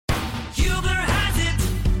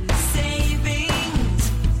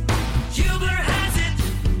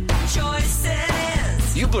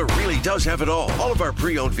does have it all. All of our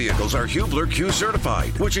pre-owned vehicles are Hubler Q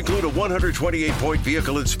certified, which include a 128-point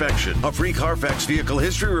vehicle inspection, a free Carfax vehicle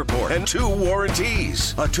history report, and 2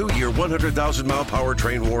 warranties. A 2-year, 100,000-mile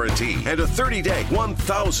powertrain warranty, and a 30-day,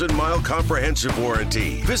 1,000-mile comprehensive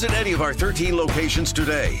warranty. Visit any of our 13 locations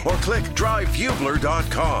today, or click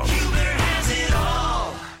drivehubler.com. Hubler has it all.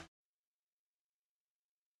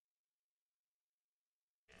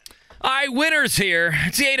 All right, winners here.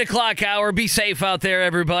 It's the 8 o'clock hour. Be safe out there,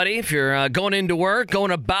 everybody. If you're going into work, going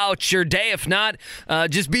about your day. If not,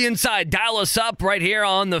 just be inside. Dial us up right here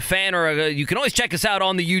on the Fan, or you can always check us out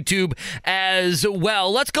on the YouTube as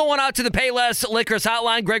well. Let's go on out to the Payless Liquors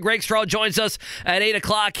Hotline. Greg Rakestraw joins us at 8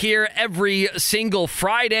 o'clock here every single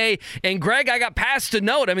Friday. And, Greg, I got passed a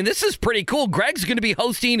note. I mean, this is pretty cool. Greg's going to be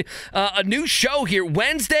hosting a new show here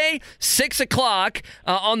Wednesday, 6 o'clock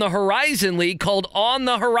on the Horizon League called On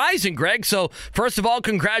the Horizon, Greg. So first of all,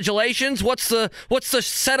 congratulations. What's the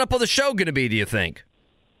setup of the show going to be, do you think?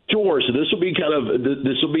 Sure. So this will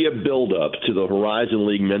be a build-up to the Horizon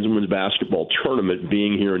League men's and women's basketball tournament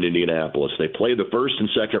being here in Indianapolis. They play the first and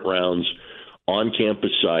second rounds on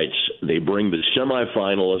campus sites. They bring the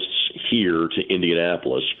semifinalists here to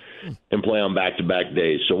Indianapolis and play on back-to-back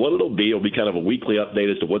days. So what it'll be kind of a weekly update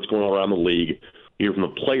as to what's going on around the league. You'll hear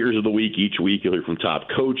from the players of the week each week. You'll hear from top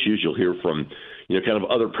coaches. You'll hear from kind of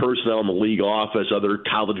other personnel in the league office, other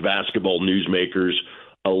college basketball newsmakers,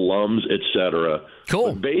 alums, etc.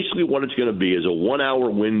 Cool. But basically what it's going to be is a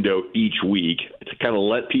 1-hour window each week to kind of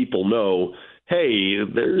let people know, hey,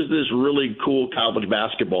 there's this really cool college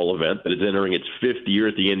basketball event that is entering its 5th year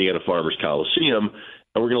at the Indiana Farmers Coliseum,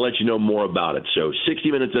 and we're going to let you know more about it. So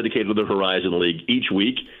 60 minutes dedicated to the Horizon League each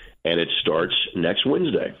week, and it starts next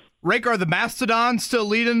Wednesday. Rake, are the Mastodons still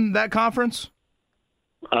leading that conference?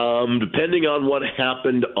 Depending on what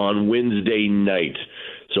happened on Wednesday night.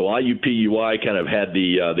 So IUPUI kind of had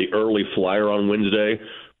the early flyer on Wednesday,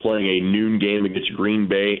 playing a noon game against Green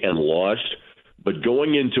Bay and lost. But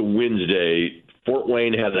going into Wednesday, Fort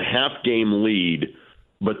Wayne had a half-game lead,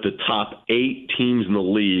 but the top 8 teams in the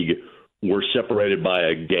league were separated by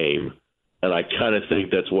a game. And I kind of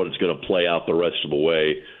think that's what it's going to play out the rest of the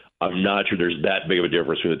way. I'm not sure there's that big of a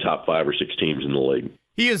difference between the top 5 or 6 teams in the league.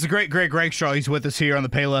 He is the great Greg Rakestraw. He's with us here on the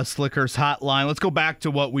Payless Liquors Hotline. Let's go back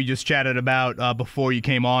to what we just chatted about before you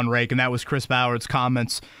came on, Rake, and that was Chris Bauer's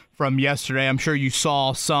comments from yesterday. I'm sure you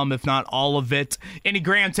saw some, if not all of it. Any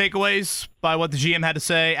grand takeaways by what the GM had to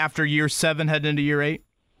say after year 7 heading into year 8?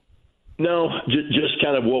 No, just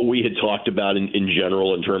kind of what we had talked about in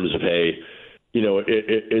general in terms of, hey,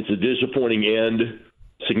 it's a disappointing end.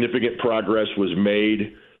 Significant progress was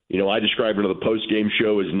made. I described it in the post-game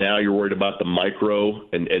show as now you're worried about the micro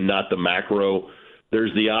and not the macro.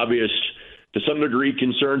 There's the obvious, to some degree,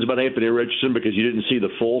 concerns about Anthony Richardson because you didn't see the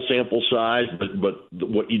full sample size, but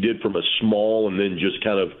what you did from a small and then just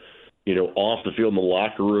kind of, off the field in the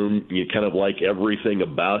locker room, you kind of like everything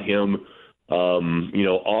about him,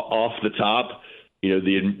 off the top,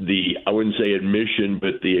 the I wouldn't say admission,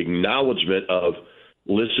 but the acknowledgement of,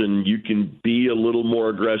 listen, you can be a little more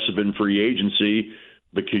aggressive in free agency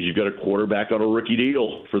because you've got a quarterback on a rookie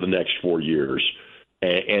deal for the next 4 years.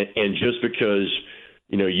 And just because,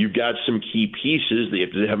 you've got some key pieces that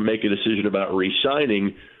you have to make a decision about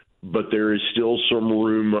re-signing, but there is still some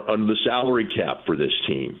room under the salary cap for this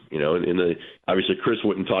team. Obviously Chris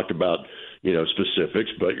wouldn't talk about, specifics,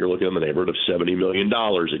 but you're looking in the neighborhood of $70 million.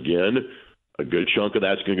 Again, a good chunk of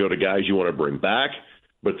that's going to go to guys you want to bring back.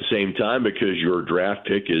 But at the same time, because your draft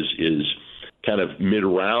pick is kind of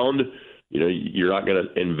mid-round, you're not going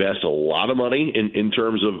to invest a lot of money in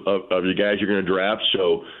terms of the guys you're going to draft.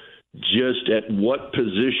 So just at what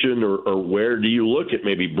position or where do you look at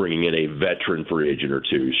maybe bringing in a veteran free agent or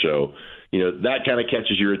two? So, that kind of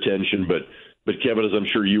catches your attention. But Kevin, as I'm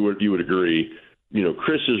sure you would agree,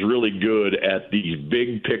 Chris is really good at these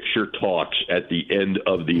big picture talks at the end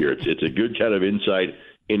of the year. It's a good kind of insight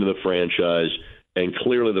into the franchise. And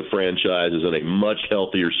clearly the franchise is in a much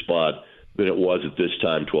healthier spot than it was at this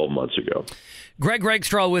time 12 months ago. Greg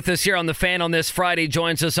Rakestraw with us here on The Fan on this Friday,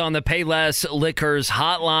 joins us on the Payless Liquors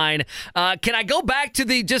Hotline. Can I go back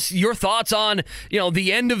to just your thoughts on,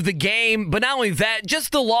 the end of the game, but not only that,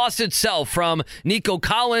 just the loss itself, from Nico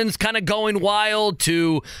Collins kind of going wild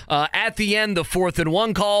to at the end, the 4th and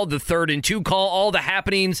 1 call, the 3rd and 2 call, all the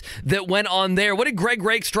happenings that went on there. What did Greg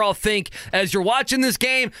Rakestraw think as you're watching this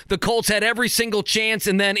game? The Colts had every single chance,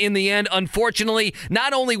 and then in the end, unfortunately,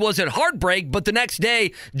 not only was it heartbreak, but the next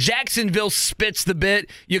day, Jacksonville spits the bit.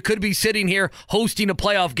 You could be sitting here hosting a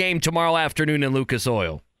playoff game tomorrow afternoon in Lucas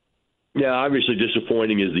Oil. Yeah, obviously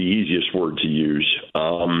disappointing is the easiest word to use.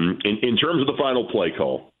 In terms of the final play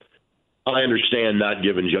call, I understand not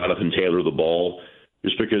giving Jonathan Taylor the ball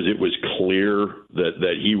just because it was clear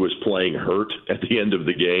that he was playing hurt at the end of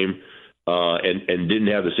the game and didn't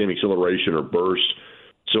have the same acceleration or burst.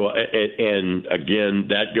 So, and again,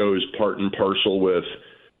 that goes part and parcel with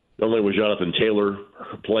not only was Jonathan Taylor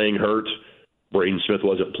playing hurt, Braden Smith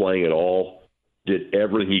wasn't playing at all, did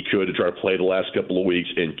everything he could to try to play the last couple of weeks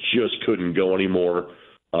and just couldn't go anymore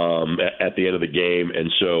at the end of the game.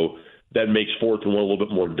 And so that makes 4th and 1 a little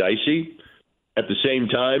bit more dicey. At the same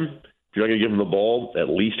time, if you're not going to give him the ball, at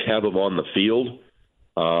least have him on the field.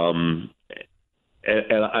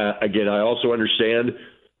 Again, I also understand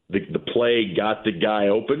the play got the guy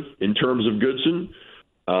open in terms of Goodson.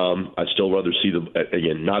 I'd still rather see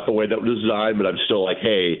again, not the way that was designed, but I'm still like,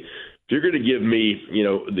 hey, if you're going to give me,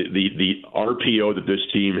 the RPO that this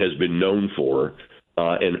team has been known for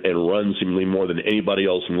and run seemingly more than anybody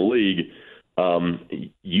else in the league,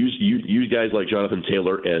 use guys like Jonathan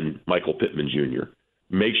Taylor and Michael Pittman Jr.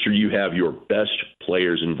 Make sure you have your best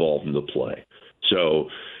players involved in the play. So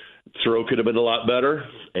throw could have been a lot better,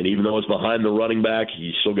 and even though it's behind the running back,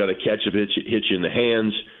 you still got to catch a hitch in the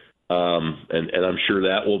hands, and I'm sure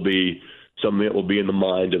that will be something that will be in the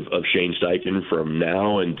mind of Shane Steichen from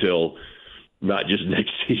now until not just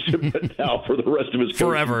next season, but now for the rest of his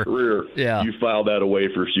forever career. Yeah. You file that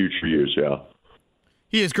away for future years, yeah.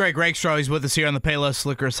 He is Greg Rakestraw. He's with us here on the Payless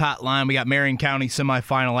Liquors Hotline. We got Marion County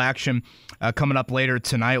semifinal action coming up later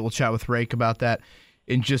tonight. We'll chat with Rake about that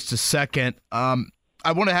in just a second.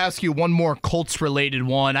 I want to ask you one more Colts-related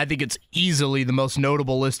one. I think it's easily the most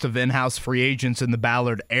notable list of in-house free agents in the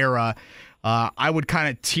Ballard era. I would kind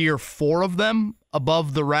of tier 4 of them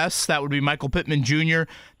above the rest. That would be Michael Pittman Jr.,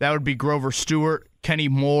 that would be Grover Stewart, Kenny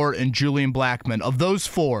Moore, and Julian Blackmon. Of those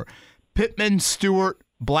 4, Pittman, Stewart,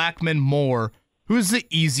 Blackmon, Moore, who's the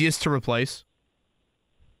easiest to replace?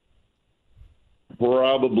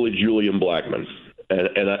 Probably Julian Blackmon.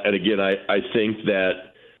 And again, I think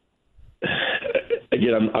that,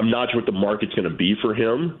 again, I'm not sure what the market's going to be for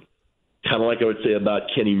him. Kind of like I would say about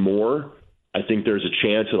Kenny Moore. I think there's a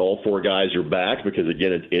chance that all 4 guys are back because,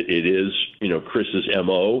 again, it is, Chris's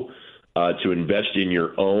MO to invest in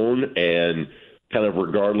your own and kind of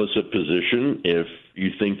regardless of position, if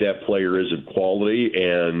you think that player is of quality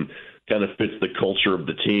and kind of fits the culture of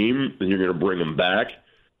the team, then you're going to bring them back.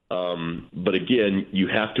 But again, you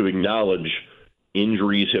have to acknowledge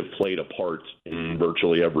injuries have played a part in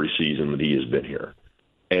virtually every season that he has been here.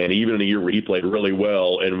 And even in a year where he played really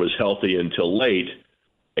well and was healthy until late,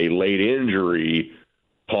 a late injury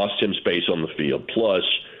cost him space on the field. Plus,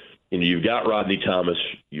 you've got Rodney Thomas,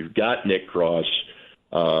 you've got Nick Cross.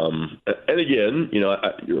 And again,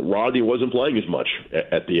 Rodney wasn't playing as much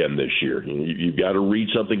at the end this year. You've got to read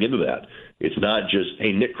something into that. It's not just,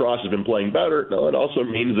 hey, Nick Cross has been playing better. No, it also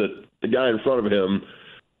means that the guy in front of him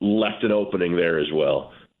left an opening there as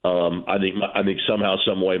well. I think somehow,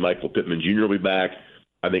 some way, Michael Pittman Jr. will be back.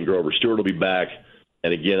 I think Grover Stewart will be back.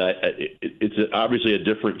 And again, it's obviously a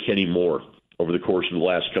different Kenny Moore over the course of the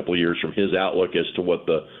last couple of years from his outlook as to what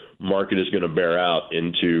the market is going to bear out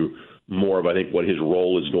into more of, I think, what his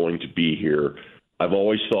role is going to be here. I've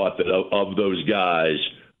always thought that of those guys,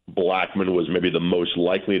 Blackmon was maybe the most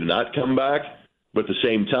likely to not come back. But at the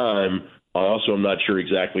same time, I also am not sure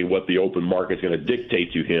exactly what the open market is going to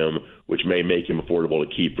dictate to him, which may make him affordable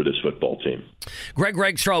to keep for this football team. Greg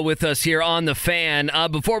Rakestraw with us here on The Fan.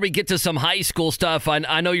 Before we get to some high school stuff,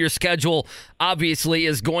 I know your schedule obviously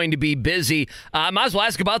is going to be busy. I might as well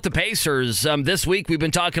ask about the Pacers. This week we've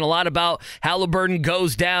been talking a lot about Halliburton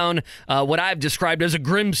goes down, what I've described as a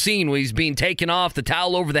grim scene where he's being taken off, the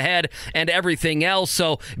towel over the head, and everything else.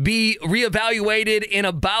 So be reevaluated in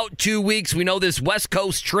about 2 weeks. We know this West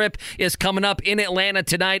Coast trip is coming up in Atlanta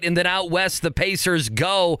tonight, and then out west the Pacers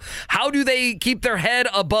go. How do they keep their head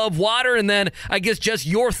above water? And then I guess just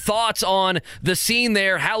your thoughts on the scene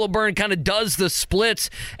there. Halliburton kind of does the splits,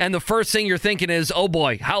 and the first thing you're thinking is, oh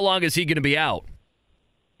boy, how long is he going to be out?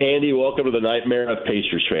 Andy, welcome to the nightmare of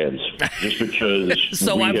Pacers fans. Just because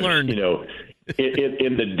so I've learned. In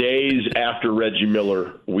the days after Reggie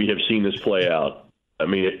Miller, we have seen this play out. I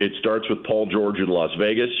mean, it starts with Paul George in Las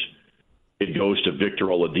Vegas. It goes to Victor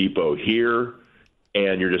Oladipo here,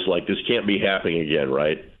 and you're just like, this can't be happening again,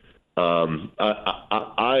 right?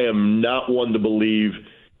 I am not one to believe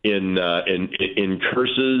in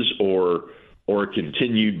curses or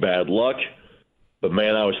continued bad luck, but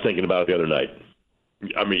man, I was thinking about it the other night.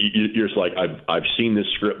 I mean, you're just like, I've seen this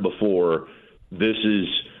script before. This is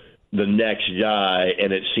the next guy,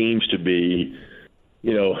 and it seems to be,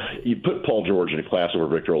 you put Paul George in a class over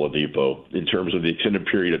Victor Oladipo in terms of the extended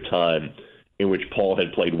period of time in which Paul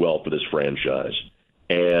had played well for this franchise.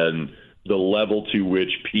 And the level to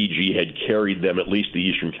which PG had carried them, at least the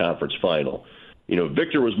Eastern Conference Final.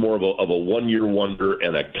 Victor was more of a one-year wonder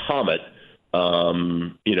and a comet.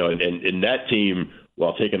 And that team,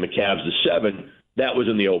 while taking the Cavs to 7, that was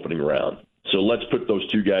in the opening round. So let's put those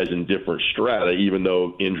two guys in different strata, even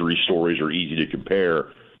though injury stories are easy to compare,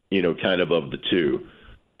 kind of the two.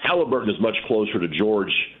 Halliburton is much closer to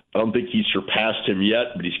George. I don't think he's surpassed him yet,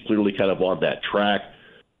 but he's clearly kind of on that track.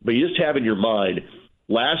 But you just have in your mind,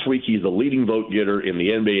 last week he's the leading vote getter in the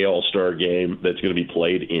NBA All-Star game that's going to be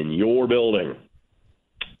played in your building.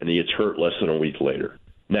 And he gets hurt less than a week later.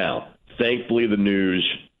 Now, thankfully, the news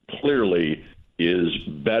clearly is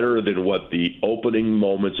better than what the opening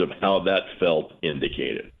moments of how that felt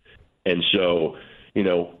indicated. And so,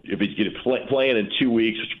 if he's going to play in 2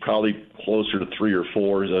 weeks, which is probably closer to 3 or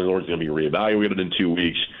 4, in other words, going to be reevaluated in 2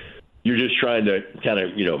 weeks, you're just trying to kind of,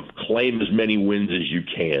 claim as many wins as you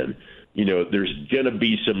can. There's going to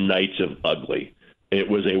be some nights of ugly. It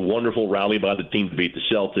was a wonderful rally by the team to beat the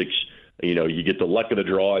Celtics. You get the luck of the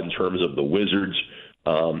draw in terms of the Wizards.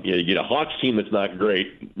 You get a Hawks team that's not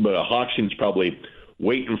great, but a Hawks team's probably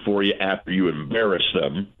waiting for you after you embarrass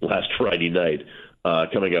them last Friday night,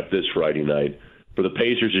 coming up this Friday night. For the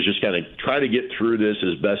Pacers, is just kind of try to get through this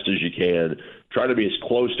as best as you can. Try to be as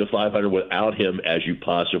close to 500 without him as you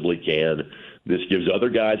possibly can. This gives other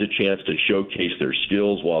guys a chance to showcase their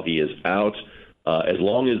skills while he is out. As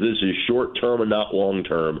long as this is short-term and not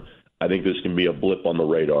long-term, I think this can be a blip on the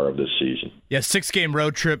radar of this season. Yeah, 6-game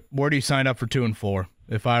road trip. Where do you sign up for 2 and 4?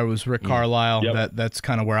 If I was Rick Carlisle, that's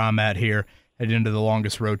kind of where I'm at here, heading into the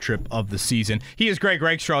longest road trip of the season. He is Greg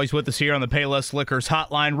Rakestraw. He's with us here on the Payless Liquors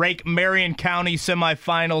Hotline. Rake Marion County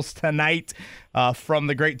semifinals tonight from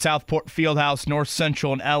the Great Southport Fieldhouse, North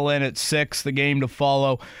Central and LN at 6. The game to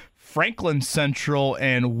follow, Franklin Central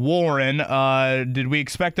and Warren. Did we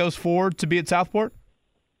expect those 4 to be at Southport?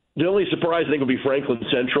 The only surprise, I think, will be Franklin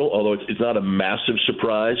Central, although it's not a massive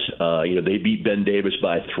surprise. They beat Ben Davis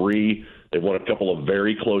by 3. They won a couple of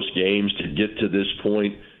very close games to get to this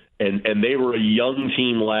point. And they were a young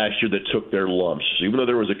team last year that took their lumps. So even though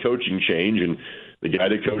there was a coaching change, and the guy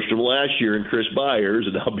that coached them last year, and Chris Byers,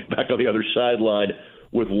 and I'll be back on the other sideline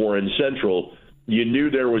with Warren Central, you knew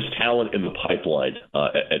there was talent in the pipeline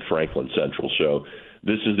at Franklin Central. So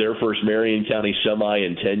this is their first Marion County semi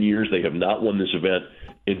in 10 years. They have not won this event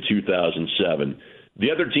in 2007.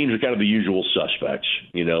 The other teams are kind of the usual suspects,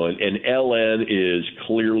 and LN is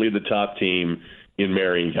clearly the top team in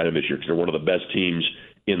Marion County this year because they're one of the best teams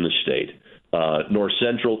in the state. North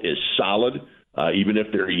Central is solid, even if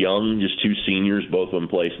they're young, just 2 seniors, both of them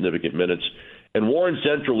play significant minutes. And Warren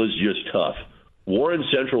Central is just tough. Warren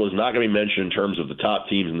Central is not going to be mentioned in terms of the top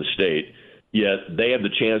teams in the state, yet they have the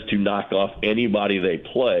chance to knock off anybody they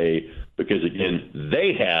play because, again,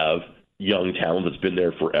 they have young talent that's been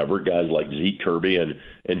there forever, guys like Zeke Kirby and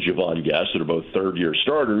Javon Guest that are both third-year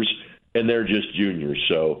starters, and they're just juniors.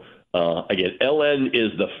 So, again, LN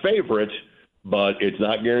is the favorite, but it's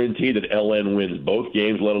not guaranteed that LN wins both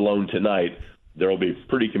games, let alone tonight. There will be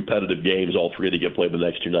pretty competitive games, all 3 that get played the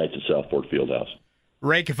next 2 nights at Southport Fieldhouse.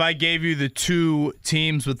 Rake, if I gave you the 2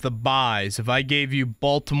 teams with the byes, if I gave you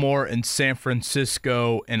Baltimore and San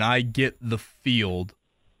Francisco and I get the field,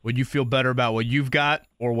 would you feel better about what you've got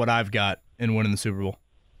or what I've got in winning the Super Bowl?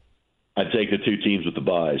 I'd take the 2 teams with the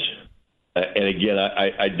byes. And again,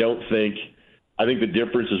 I don't think – I think the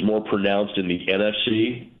difference is more pronounced in the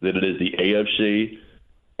NFC than it is the AFC.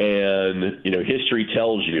 And, history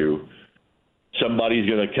tells you somebody's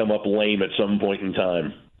going to come up lame at some point in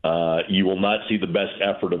time. You will not see the best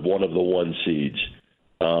effort of one of the 1 seeds.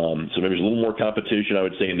 So maybe there's a little more competition, I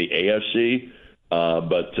would say, in the AFC.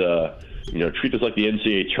 But treat this like the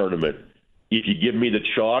NCAA tournament. If you give me the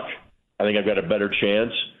chalk, I think I've got a better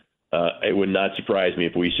chance. It would not surprise me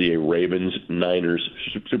if we see a Ravens-Niners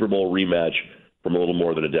Super Bowl rematch from a little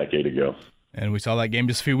more than a decade ago. And we saw that game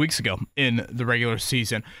just a few weeks ago in the regular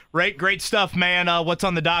season. Ray, great stuff, man. What's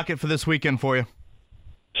on the docket for this weekend for you?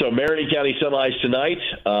 So Marion County semis tonight,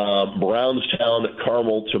 Brownstown,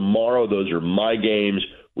 Carmel tomorrow. Those are my games.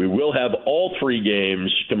 We will have all 3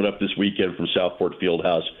 games coming up this weekend from Southport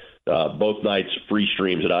Fieldhouse. Both nights free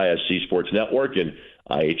streams at ISC Sports Network and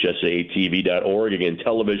IHSATV.org. Again,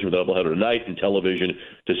 television with doubleheader tonight and television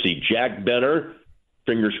to see Jack Benner.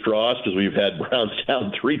 Fingers crossed, because we've had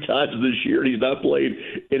Brownstown 3 times this year, and he's not played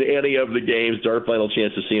in any of the games. It's our final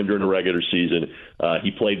chance to see him during the regular season. He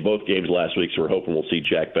played both games last week, so we're hoping we'll see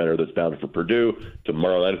Jack Benner, that's bound for Purdue,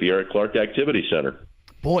 tomorrow night at the Eric Clark Activity Center.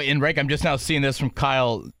 Boy, and Rick, I'm just now seeing this from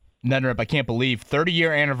Kyle Nedderup. I can't believe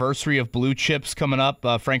 30-year anniversary of Blue Chips coming up.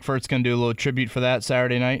 Frankfurt's going to do a little tribute for that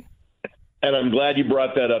Saturday night. And I'm glad you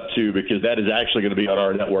brought that up, too, because that is actually going to be on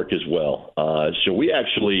our network as well. So we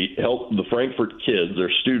actually help the Frankfurt kids, their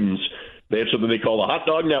students. They have something they call the Hot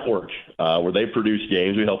Dog Network, where they produce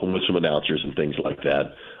games. We help them with some announcers and things like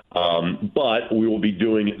that. But we will be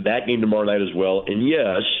doing that game tomorrow night as well. And,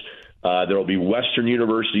 yes, there will be Western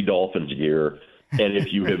University Dolphins gear. And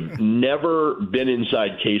if you have never been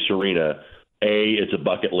inside Case Arena, it's a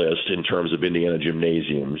bucket list in terms of Indiana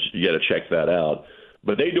gymnasiums. You got to check that out.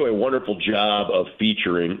 But they do a wonderful job of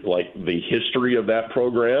featuring like the history of that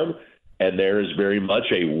program, and there is very much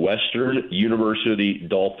a Western University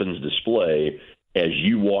Dolphins display as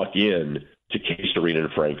you walk in to Case Arena in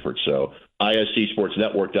Frankfurt. So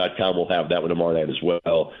ISCSportsNetwork.com will have that one tomorrow night as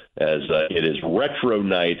well, as it is retro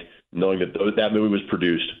night, knowing that that movie was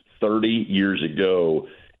produced 30 years ago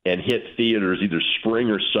and hit theaters either spring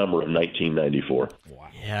or summer of 1994. Wow.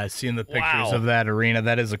 Yeah, I've seen the pictures of that arena.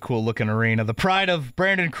 That is a cool-looking arena. The pride of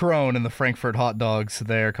Brandon Crone and the Frankfurt Hot Dogs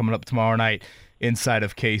there coming up tomorrow night inside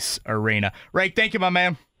of Case Arena. Ray, thank you, my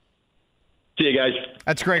man. See you guys.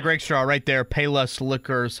 That's Greg Rakestraw right there, Payless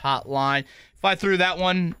Liquors Hotline. If I threw that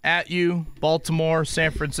one at you, Baltimore,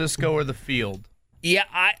 San Francisco, or the field? Yeah,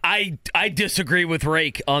 I disagree with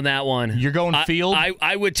Rake on that one. You're going field?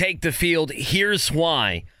 I would take the field. Here's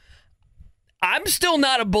why. I'm still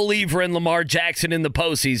not a believer in Lamar Jackson in the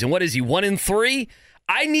postseason. What is he, 1-3?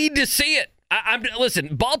 I need to see it.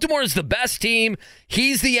 Listen, Baltimore is the best team.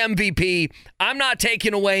 He's the MVP. I'm not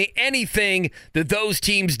taking away anything that those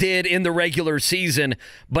teams did in the regular season,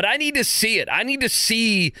 but I need to see it. I need to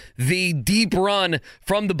see the deep run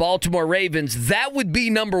from the Baltimore Ravens. That would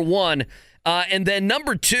be number one. And then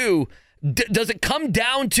number two, does it come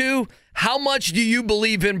down to how much do you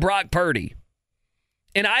believe in Brock Purdy?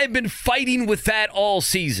 And I have been fighting with that all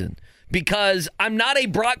season because I'm not a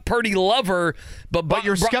Brock Purdy lover. But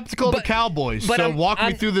you're skeptical of the Cowboys, so walk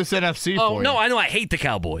me through this NFC for you. No, I know I hate the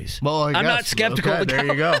Cowboys. Well, I'm not skeptical of the Cowboys.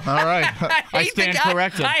 There you go. All right. I stand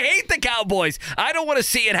corrected. I hate the Cowboys. I don't want to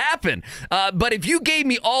see it happen. But if you gave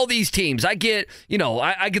me all these teams, I get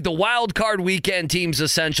the wild card weekend teams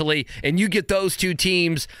essentially, and you get those two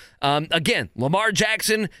teams. Again, Lamar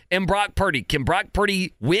Jackson and Brock Purdy. Can Brock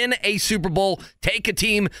Purdy win a Super Bowl, take a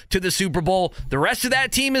team to the Super Bowl? The rest of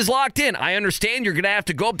that team is locked in. I understand you're going to have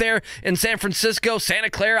to go up there in San Francisco, Santa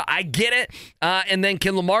Clara. I get it. And then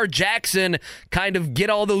can Lamar Jackson kind of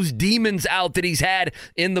get all those demons out that he's had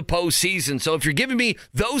in the postseason? So if you're giving me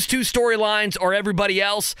those two storylines or everybody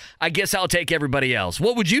else, I guess I'll take everybody else.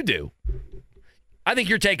 What would you do? I think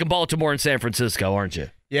you're taking Baltimore and San Francisco, aren't you?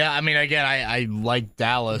 Yeah, I mean, again, I like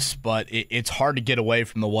Dallas, but it's hard to get away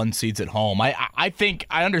from the one seeds at home. I think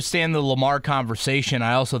I understand the Lamar conversation.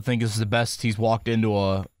 I also think this is the best he's walked into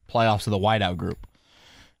a playoffs of the whiteout group.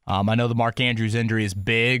 I know the Mark Andrews injury is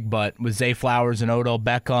big, but with Zay Flowers and Odell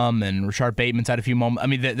Beckham and Rashard Bateman's had a few moments. I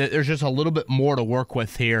mean, there's just a little bit more to work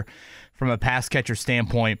with here from a pass catcher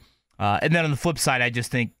standpoint. And then on the flip side, I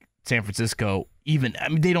just think San Francisco,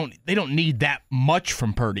 they don't need that much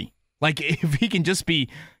from Purdy. Like, if he can just be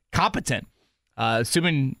competent,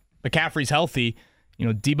 assuming McCaffrey's healthy,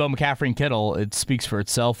 Debo, McCaffrey, and Kittle, it speaks for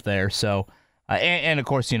itself there. So, and of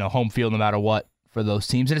course, home field no matter what for those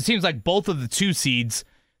teams. And it seems like both of the two seeds,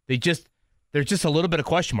 there's just a little bit of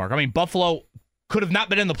question mark. I mean, Buffalo could have not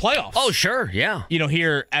been in the playoffs. Oh, sure, yeah.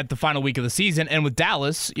 Here at the final week of the season. And with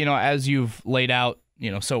Dallas, as you've laid out,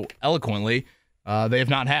 so eloquently, they have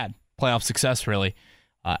not had playoff success really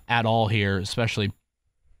at all here, especially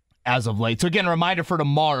as of late. So again, a reminder for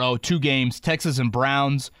tomorrow, 2 games, Texas and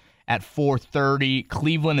Browns at 4:30.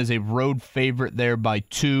 Cleveland is a road favorite there by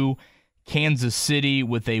 2. Kansas City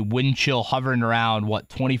with a wind chill hovering around,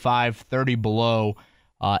 25, 30 below.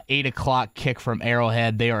 8 o'clock kick from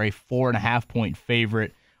Arrowhead. They are a 4.5-point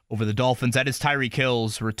favorite over the Dolphins. That is Tyreek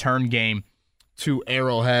Hill's return game to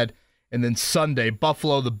Arrowhead. And then Sunday,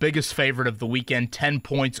 Buffalo, the biggest favorite of the weekend, 10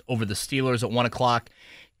 points over the Steelers at 1 o'clock.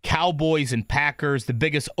 Cowboys and Packers, the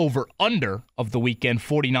biggest over-under of the weekend,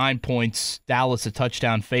 49 points. Dallas, a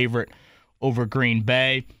touchdown favorite over Green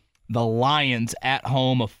Bay. The Lions at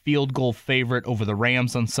home, a field goal favorite over the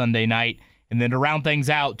Rams on Sunday night. And then to round things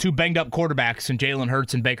out, 2 banged-up quarterbacks in Jalen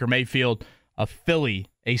Hurts and Baker Mayfield. Philly,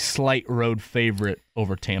 a slight road favorite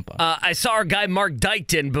over Tampa. I saw our guy Mark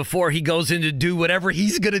Dykton before he goes in to do whatever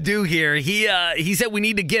he's going to do here. He said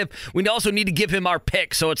we also need to give him our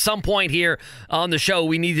pick. So at some point here on the show,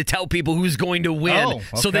 we need to tell people who's going to win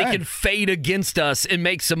so they can fade against us and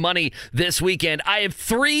make some money this weekend. I have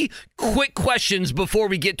 3 quick questions before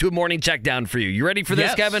we get to a morning check down for you. You ready for this,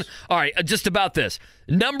 yes. Kevin? All right, just about this.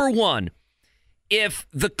 Number 1. If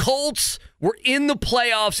the Colts were in the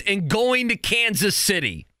playoffs and going to Kansas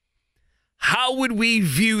City, how would we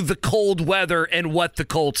view the cold weather and what the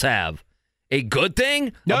Colts have? A good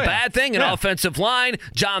thing? Bad thing? An offensive line?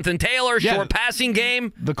 Jonathan Taylor? Short passing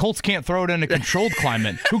game? The Colts can't throw it in a controlled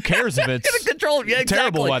climate. Who cares if it's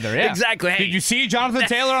terrible weather? Yeah. Exactly. Hey, did you see Jonathan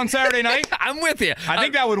Taylor on Saturday night? I'm with you. I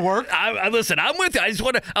think that would work. Listen, I'm with you.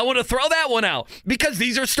 I want to throw that one out because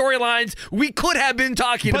these are storylines we could have been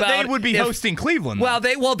talking about. But they would be hosting Cleveland.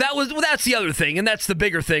 That's the other thing, and that's the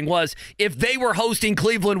bigger thing was if they were hosting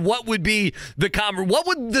Cleveland, what would be what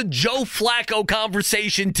would the Joe Flacco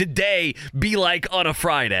conversation today be like on a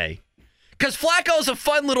Friday? Because Flacco's a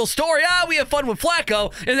fun little story. We have fun with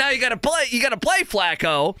Flacco, and now you got to play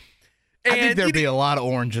Flacco. I think there'd be a lot of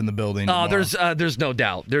orange in the building. Oh, there's no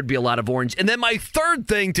doubt there'd be a lot of orange. And then my third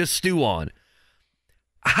thing to stew on: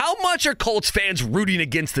 how much are Colts fans rooting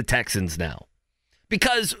against the Texans now?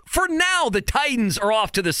 Because for now, the Titans are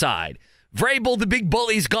off to the side. Vrabel, the big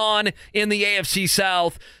bully's gone in the AFC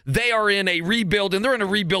South. They are in a rebuild, and they're in a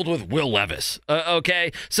rebuild with Will Levis.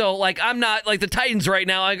 Okay? So, I'm not like the Titans right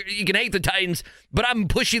now. You can hate the Titans, but I'm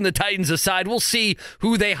pushing the Titans aside. We'll see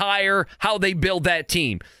who they hire, how they build that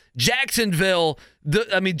team. Jacksonville,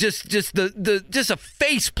 just a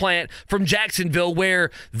face plant from Jacksonville where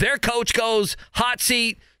their coach goes hot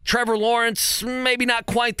seat. Trevor Lawrence, maybe not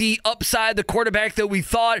quite the upside, the quarterback that we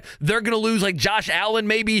thought. They're going to lose like Josh Allen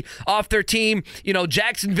maybe off their team.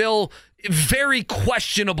 Jacksonville, very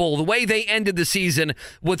questionable the way they ended the season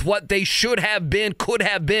with what they should have been, could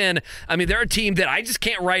have been. They're a team that I just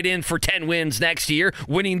can't write in for 10 wins next year,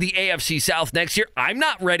 winning the AFC South next year. I'm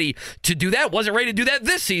not ready to do that. Wasn't ready to do that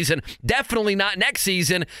this season. Definitely not next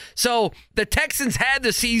season. So the Texans had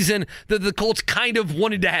the season that the Colts kind of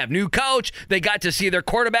wanted to have. New coach. They got to see their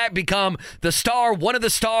quarterback become the star, one of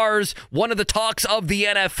the stars, one of the talks of the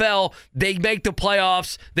NFL. They make the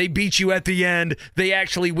playoffs. They beat you at the end. They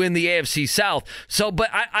actually win the AFC South. So, but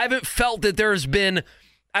I haven't felt that there's been,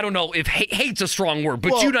 I don't know if hate's a strong word,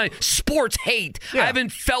 but sports hate. Yeah. I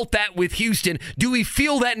haven't felt that with Houston. Do we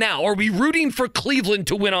feel that now? Are we rooting for Cleveland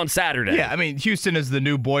to win on Saturday? Yeah, Houston is the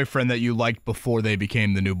new boyfriend that you liked before they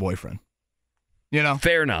became the new boyfriend.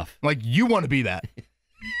 Fair enough. You want to be that.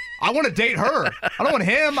 I want to date her. I don't want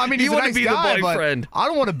him. He's you a want nice to be guy, the boyfriend. I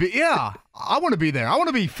don't want to be. Yeah, I want to be there. I want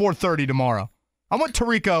to be 4:30 tomorrow. I want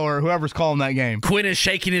Tarico or whoever's calling that game. Quinn is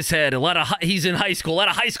shaking his head. He's in high school. A lot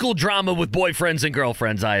of high school drama with boyfriends and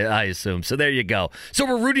girlfriends, I assume. So there you go. So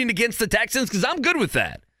we're rooting against the Texans because I'm good with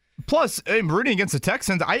that. Plus, rooting against the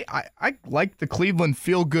Texans, I like the Cleveland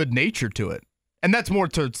feel-good nature to it. And that's more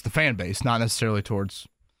towards the fan base, not necessarily towards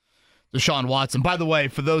Deshaun Watson. By the way,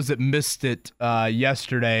 for those that missed it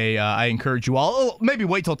yesterday, I encourage you all, maybe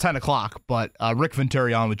wait till 10 o'clock, but Rick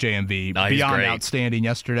Venturi on with JMV, beyond outstanding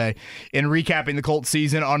yesterday in recapping the Colts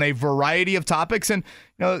season on a variety of topics. And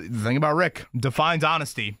the thing about Rick, defines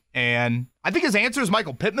honesty. And I think his answer is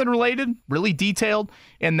Michael Pittman related, really detailed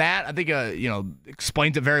in that. I think,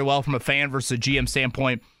 explains it very well from a fan versus a GM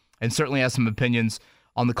standpoint, and certainly has some opinions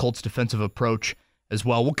on the Colts defensive approach as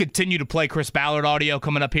well. We'll continue to play Chris Ballard audio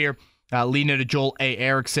coming up here. Leading into Joel A.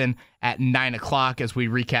 Erickson at 9 o'clock as we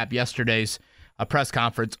recap yesterday's press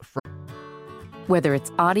conference. Whether it's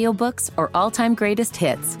audiobooks or all-time greatest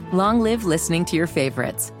hits, long live listening to your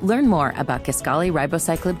favorites. Learn more about Kisqali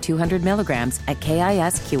Ribociclib 200 milligrams at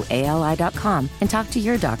KISQALI.com and talk to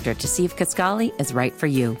your doctor to see if Kisqali is right for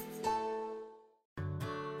you.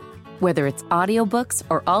 Whether it's audiobooks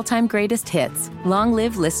or all-time greatest hits, long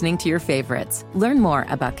live listening to your favorites. Learn more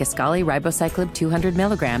about Kisqali Ribociclib 200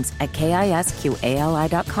 milligrams at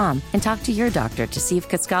KISQALI.com and talk to your doctor to see if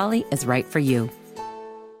Kisqali is right for you.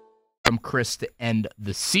 From Chris to end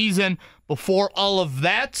the season. Before all of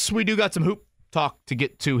that, we do got some hoop talk to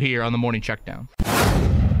get to here on the Morning Checkdown.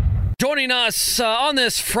 Joining us on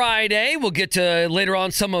this Friday, we'll get to later on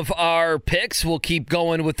some of our picks. We'll keep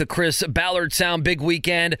going with the Chris Ballard sound. Big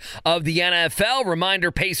weekend of the NFL. Reminder,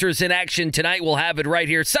 Pacers in action tonight. We'll have it right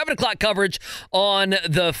here. 7 o'clock coverage on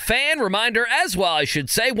The Fan. Reminder as well, I should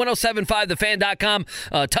say, 1075thefan.com.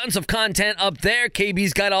 Tons of content up there.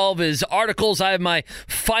 KB's got all of his articles. I have my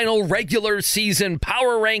final regular season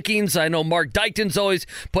power rankings. I know Mark Dykton's always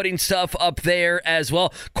putting stuff up there as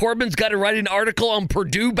well. Corbin's got to write an article on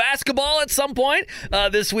Purdue basketball at some point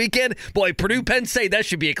this weekend. Boy, Purdue Penn State, that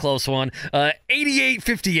should be a close one.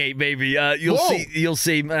 88-58 maybe. You'll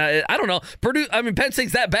see. I don't know. Penn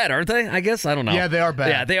State's that bad, aren't they? I guess I don't know. Yeah, they are bad.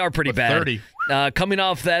 Yeah, they are pretty bad. 30. Coming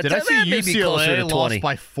off that. Did I see maybe closer to UCLA 20. lost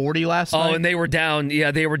by 40 last night? Oh, and they were down.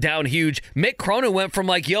 Yeah, they were down huge. Mick Cronin went from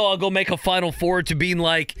like, I'll go make a Final Four to being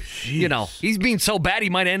like, he's being so bad he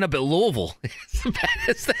might end up at Louisville. As bad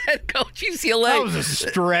as the head coach UCLA. That was a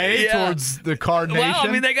stray towards the Card Nation. Well,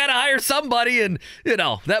 I mean, they got to hire somebody, and,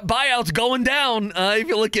 that buyout's going down if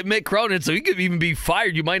you look at Mick Cronin, so he could even be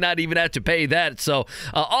fired. You might not even have to pay that. So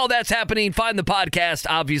all that's happening. Find the podcast,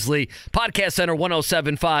 obviously. Podcast Center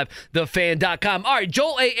 1075thefan.com. All right,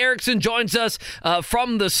 Joel A. Erickson joins us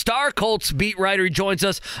from the Star. Colts beat writer. He joins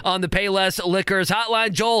us on the Payless Liquors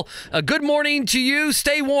hotline. Joel, good morning to you.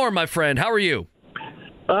 Stay warm, my friend. How are you?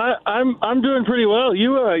 I'm doing pretty well.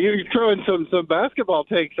 You're throwing some basketball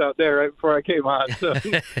takes out there right before I came on. So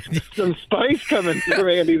some spice coming through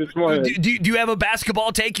Andy this morning. Do you have a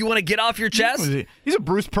basketball take you want to get off your chest? He's a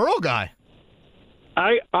Bruce Pearl guy.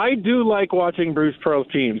 I do like watching Bruce Pearl's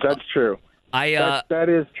teams. That's true. That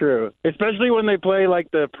is true, especially when they play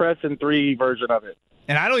like the press and three version of it.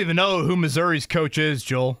 And I don't even know who Missouri's coach is,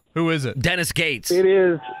 Joel. Who is it? Dennis Gates. It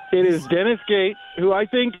is Dennis Gates, who I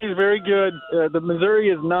think is very good. The Missouri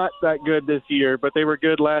is not that good this year, but they were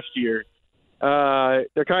good last year.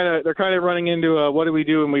 They're kind of running into a what do we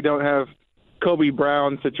do when we don't have Kobe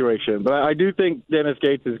Brown situation, but I do think Dennis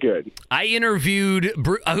Gates is good.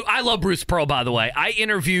 I love Bruce Pearl, by the way. I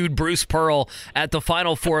interviewed Bruce Pearl at the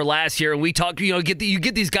Final Four last year, and we talked, you get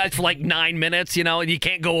these guys for like 9 minutes, and you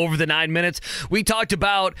can't go over the 9 minutes. We talked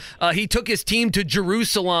about he took his team to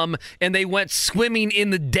Jerusalem, and they went swimming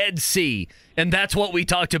in the Dead Sea. And that's what we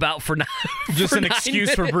talked about for just an excuse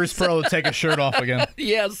minutes. For Bruce Pearl to take a shirt off again.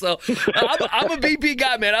 Yeah, so I'm a BP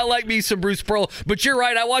guy, man. I like me some Bruce Pearl. But you're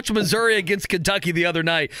right. I watched Missouri against Kentucky the other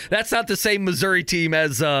night. That's not the same Missouri team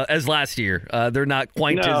as last year. They're not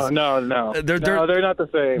quite as no. They're not the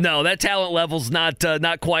same. No, that talent level's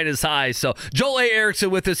not quite as high. So Joel A. Erickson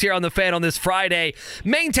with us here on the Fan on this Friday.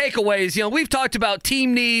 Main takeaways. We've talked about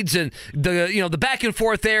team needs and the back and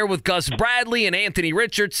forth there with Gus Bradley and Anthony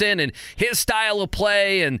Richardson and his style of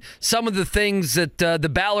play and some of the things that the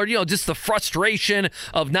Ballard, just the frustration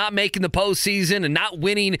of not making the postseason and not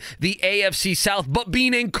winning the AFC South, but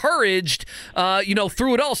being encouraged,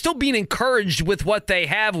 through it all, still being encouraged with what they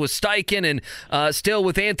have with Steichen and still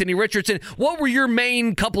with Anthony Richardson. What were your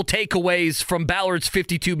main couple takeaways from Ballard's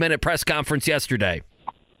 52-minute press conference yesterday?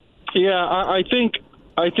 Yeah, I think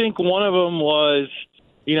one of them was,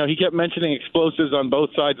 he kept mentioning explosives on both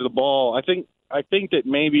sides of the ball. I think that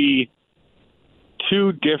maybe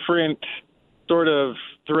two different sort of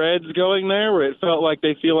threads going there where it felt like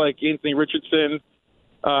they feel like Anthony Richardson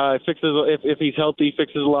if he's healthy,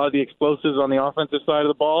 fixes a lot of the explosives on the offensive side of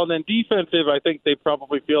the ball. And then defensive, I think they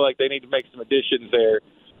probably feel like they need to make some additions there.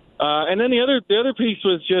 And then the other piece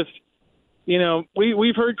was just,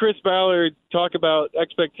 we've heard Chris Ballard talk about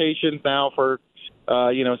expectations now for,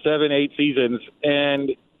 7-8 seasons.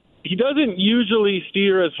 And he doesn't usually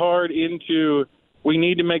steer as hard into we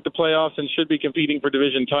need to make the playoffs and should be competing for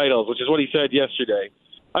division titles, which is what he said yesterday.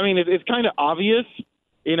 I mean, it's kind of obvious.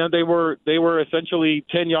 They were essentially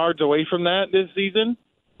 10 yards away from that this season,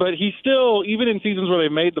 but he still, even in seasons where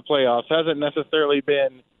they made the playoffs, hasn't necessarily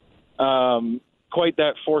been quite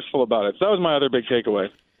that forceful about it. So that was my other big takeaway.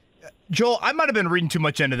 Joel, I might have been reading too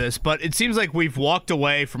much into this, but it seems like we've walked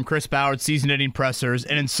away from Chris Ballard's season-ending pressers,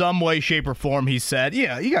 and in some way, shape, or form, he said, you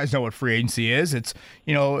guys know what free agency is. It's,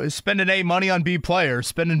 spending A money on B players,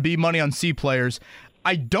 spending B money on C players.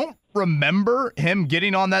 I don't remember him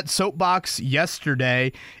getting on that soapbox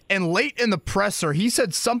yesterday, and late in the presser, he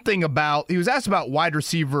said something about, he was asked about wide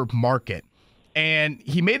receiver market, and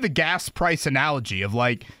he made the gas price analogy of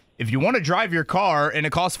like, if you want to drive your car and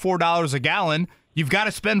it costs $4 a gallon, you've got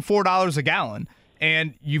to spend $4 a gallon,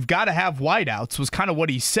 and you've got to have wideouts, was kind of what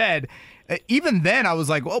he said. Even then, I was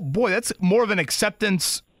like, oh, boy, that's more of an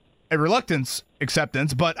acceptance, a reluctance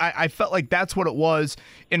acceptance, but I felt like that's what it was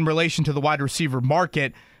in relation to the wide receiver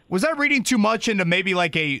market. Was I reading too much into maybe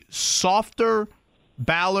like a softer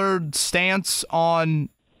Ballard stance on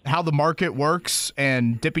how the market works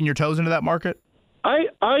and dipping your toes into that market? I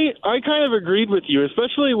kind of agreed with you,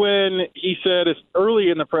 especially when he said early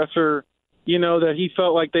in the presser, that he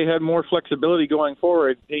felt like they had more flexibility going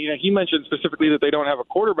forward. He mentioned specifically that they don't have a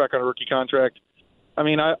quarterback on a rookie contract. I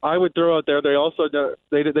mean, I would throw out there they also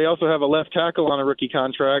have a left tackle on a rookie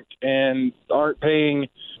contract and aren't paying,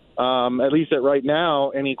 at least at right now,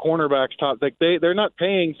 any cornerbacks top. Like they're not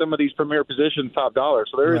paying some of these premier positions top dollar,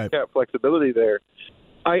 so there is cap flexibility there.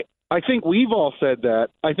 I think we've all said that.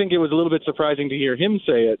 I think it was a little bit surprising to hear him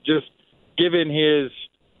say it, just given his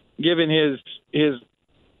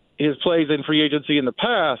plays in free agency in the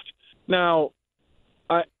past. Now,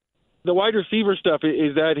 the wide receiver stuff,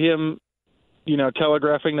 is that him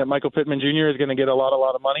telegraphing that Michael Pittman Jr. is going to get a lot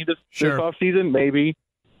of money this offseason? Maybe.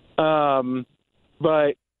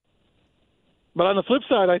 But on the flip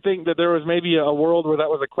side, I think that there was maybe a world where that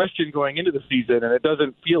was a question going into the season, and it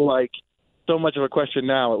doesn't feel like so much of a question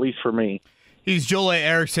now, at least for me. He's Joel A.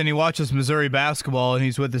 Erickson. He watches Missouri basketball, and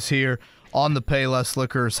he's with us here on the Payless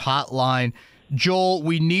Liquors hotline. Joel,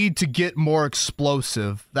 we need to get more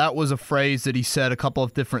explosive. That was a phrase that he said a couple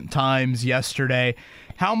of different times yesterday.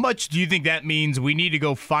 How much do you think that means we need to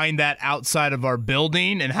go find that outside of our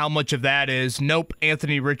building, and how much of that is, nope,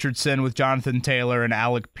 Anthony Richardson with Jonathan Taylor and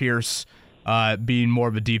Alec Pierce being more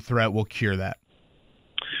of a deep threat will cure that?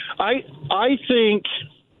 I think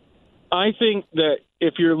that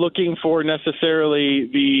if you're looking for necessarily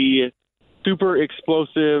the super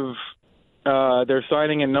explosive, they're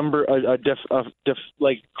signing a number,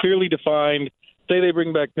 clearly defined. Say they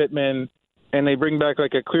bring back Pittman, and they bring back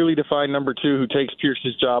like a clearly defined number 2 who takes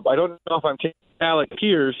Pierce's job. I don't know if I'm taking Alec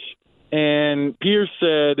Pierce. And Pierce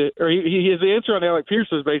said, or his answer on Alec Pierce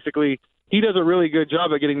was basically, he does a really good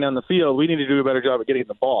job at getting down the field. We need to do a better job at getting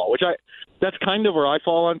the ball. That's kind of where I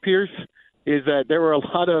fall on Pierce. Is that there were a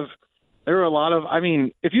lot of. I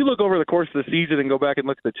mean, if you look over the course of the season and go back and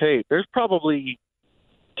look at the tape, there's probably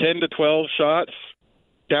 10 to 12 shots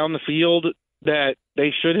down the field that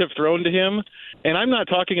they should have thrown to him. And I'm not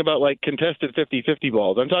talking about like contested 50-50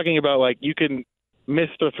 balls. I'm talking about like you can miss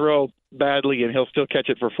the throw badly and he'll still catch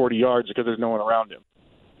it for 40 yards because there's no one around him.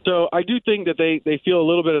 So I do think that they feel a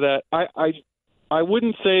little bit of that. I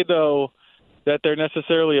wouldn't say, though, that they're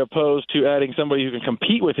necessarily opposed to adding somebody who can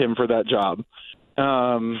compete with him for that job.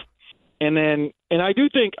 And I do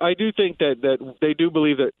think that they do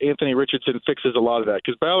believe that Anthony Richardson fixes a lot of that,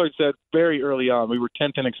 because Ballard said very early on we were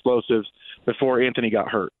 10th in explosives before Anthony got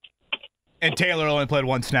hurt. And Taylor only played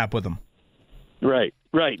one snap with him. Right,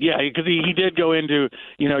 yeah, because he did go into,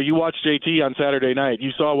 you watched JT on Saturday night. You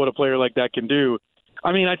saw what a player like that can do.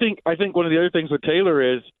 I mean, I think one of the other things with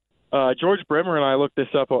Taylor is George Bremer and I looked this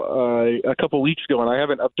up a couple weeks ago, and I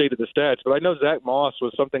haven't updated the stats, but I know Zach Moss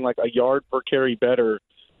was something like a yard per carry better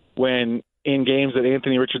when in games that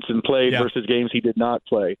Anthony Richardson played versus games he did not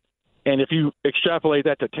play. And if you extrapolate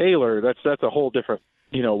that to Taylor, that's a whole different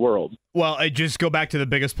world. Well, I just go back to the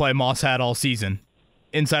biggest play Moss had all season.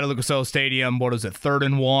 Inside of Lucas Oil Stadium, what is it, 3rd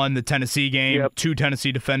and 1, the Tennessee game. Yep. 2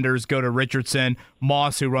 Tennessee defenders go to Richardson.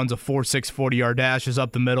 Moss, who runs a 4.6 40-yard dash, is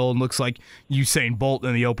up the middle and looks like Usain Bolt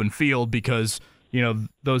in the open field because,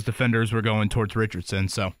 those defenders were going towards Richardson.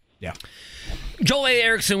 So, yeah. Joel A.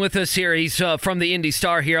 Erickson with us here. He's from the Indy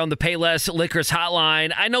Star here on the Payless Liquors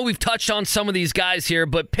hotline. I know we've touched on some of these guys here,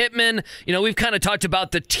 but Pittman, we've kind of talked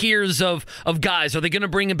about the tiers of guys. Are they going to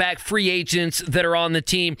bring back free agents that are on the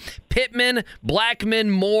team? Pittman,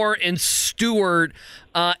 Blackman, Moore, and Stewart.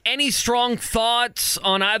 Any strong thoughts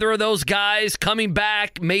on either of those guys coming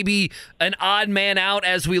back? Maybe an odd man out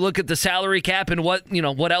as we look at the salary cap and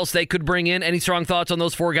what else they could bring in? Any strong thoughts on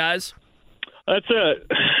those 4 guys? That's it.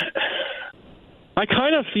 I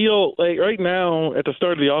kind of feel like right now at the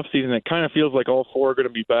start of the offseason, it kind of feels like all 4 are going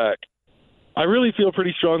to be back. I really feel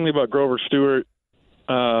pretty strongly about Grover Stewart.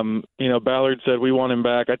 Ballard said we want him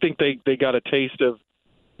back. I think they got a taste of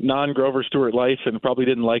non-Grover Stewart life and probably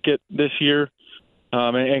didn't like it this year.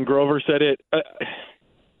 And Grover said it.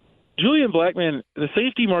 Julian Blackman, the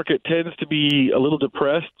safety market tends to be a little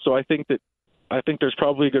depressed, so I think there's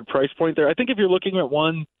probably a good price point there. I think if you're looking at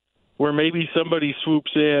one where maybe somebody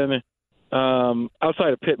swoops in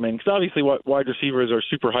outside of Pittman, because obviously wide receivers are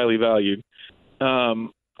super highly valued.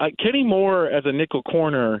 Kenny Moore as a nickel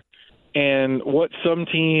corner and what some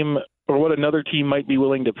team or what another team might be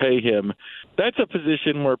willing to pay him, that's a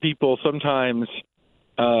position where people sometimes,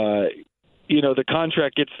 the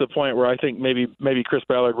contract gets to the point where I think maybe Chris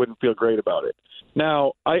Ballard wouldn't feel great about it.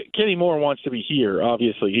 Now, Kenny Moore wants to be here,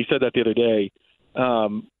 obviously. He said that the other day.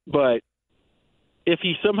 But if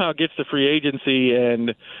he somehow gets to free agency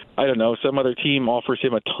and, I don't know, some other team offers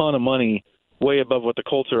him a ton of money way above what the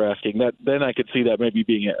Colts are asking, then I could see that maybe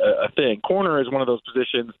being a thing. Corner is one of those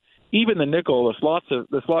positions. Even the nickel,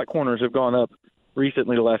 the slot corners have gone up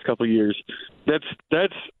recently the last couple of years. That's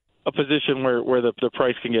a position where the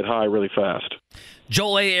price can get high really fast.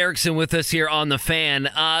 Joel A. Erickson with us here on The Fan.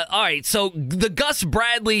 All right, so the Gus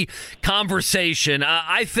Bradley conversation,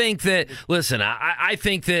 I think that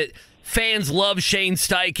fans love Shane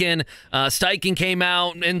Steichen. Steichen came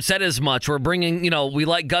out and said as much. We're bringing, we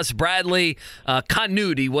like Gus Bradley.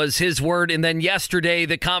 Continuity was his word. And then yesterday,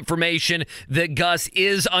 the confirmation that Gus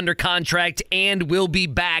is under contract and will be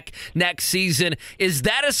back next season. Is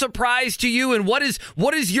that a surprise to you? And what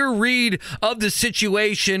is your read of the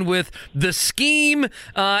situation with the scheme?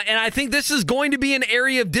 And I think this is going to be an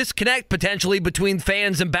area of disconnect potentially between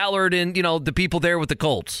fans and Ballard and, the people there with the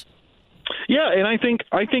Colts. Yeah, and I think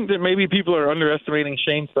that maybe people are underestimating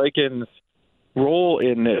Shane Steichen's role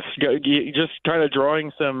in this. Just kind of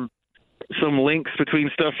drawing some links between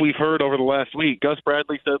stuff we've heard over the last week. Gus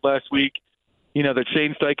Bradley said last week, that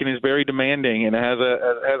Shane Steichen is very demanding and has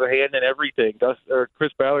a hand in everything.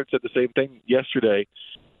 Chris Ballard said the same thing yesterday,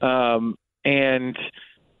 and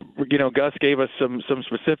Gus gave us some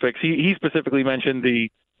specifics. He specifically mentioned the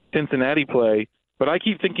Cincinnati play, but I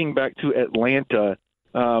keep thinking back to Atlanta.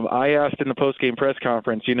 I asked in the post-game press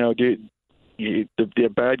conference, the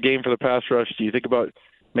bad game for the pass rush, do you think about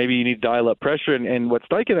maybe you need to dial up pressure? And what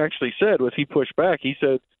Steichen actually said was he pushed back. He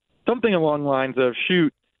said something along the lines of,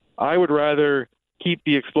 shoot, I would rather keep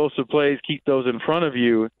the explosive plays, keep those in front of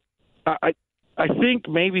you. I think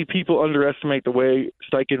maybe people underestimate the way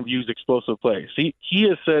Steichen views explosive plays. He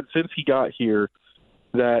has said since he got here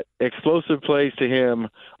that explosive plays to him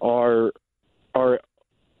are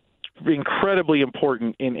incredibly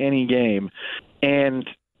important in any game, and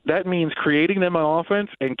that means creating them on offense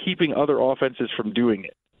and keeping other offenses from doing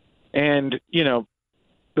it. And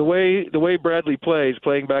the way Bradley plays,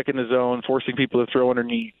 playing back in the zone, forcing people to throw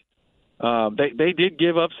underneath, they did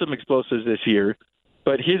give up some explosives this year,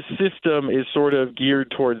 but his system is sort of geared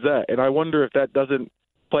towards that. And I wonder if that doesn't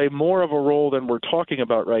play more of a role than we're talking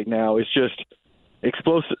about right now. It's just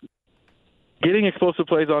getting explosive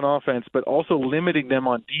plays on offense, but also limiting them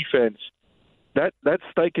on defense. That's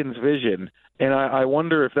Steichen's vision, and I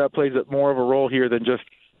wonder if that plays more of a role here than just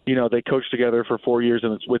they coached together for 4 years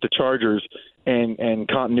and it's with the Chargers and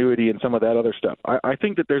continuity and some of that other stuff. I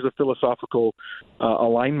think that there's a philosophical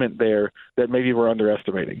alignment there that maybe we're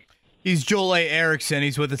underestimating. He's Joel A. Erickson.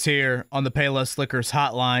 He's with us here on the Payless Liquors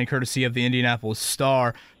hotline, courtesy of the Indianapolis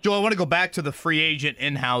Star. Joel, I want to go back to the free agent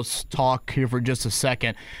in-house talk here for just a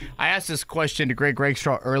second. I asked this question to Greg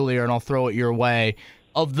Rakestraw earlier, and I'll throw it your way.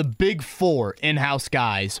 Of the big four in-house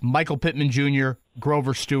guys, Michael Pittman Jr.,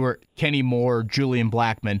 Grover Stewart, Kenny Moore, Julian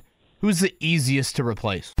Blackmon, who's the easiest to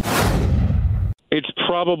replace? It's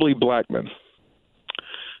probably Blackmon.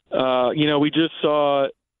 We just saw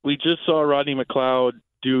Rodney McLeod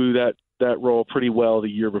do that role pretty well the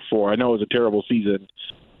year before. I know it was a terrible season,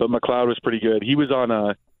 but McLeod was pretty good. He was on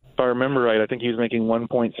if I remember right, I think he was making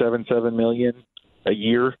 $1.77 million a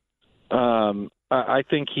year. I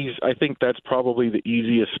think that's probably the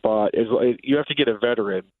easiest spot. You have to get a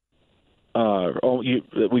veteran.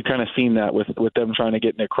 We've kind of seen that with them trying to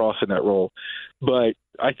get Nick Cross in that role, but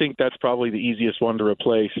I think that's probably the easiest one to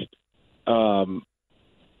replace.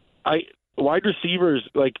 Wide receivers,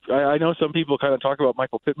 I know some people kind of talk about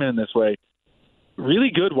Michael Pittman in this way. Really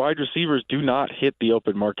good wide receivers do not hit the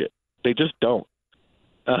open market. They just don't.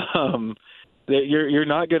 You're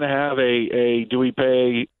not going to have do we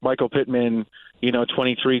pay Michael Pittman,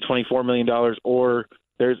 $23, $24 million, or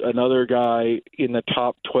there's another guy in the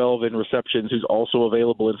top 12 in receptions who's also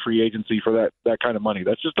available in free agency for that kind of money.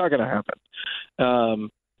 That's just not going to happen. I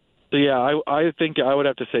think I would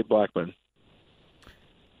have to say Blackmon.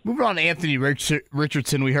 Moving on to Anthony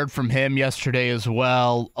Richardson, we heard from him yesterday as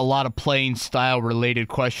well. A lot of playing style related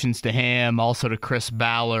questions to him, also to Chris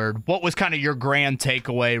Ballard. What was kind of your grand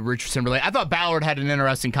takeaway, Richardson related? I thought Ballard had an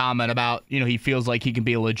interesting comment about, he feels like he can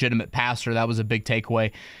be a legitimate passer. That was a big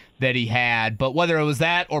takeaway that he had. But whether it was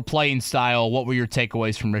that or playing style, what were your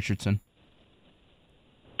takeaways from Richardson?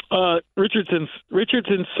 Richardson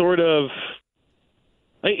sort of,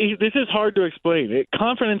 this is hard to explain.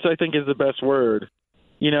 Confidence, I think, is the best word.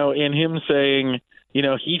 In him saying,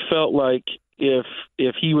 he felt like if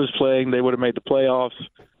he was playing, they would have made the playoffs.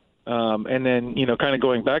 And then, kind of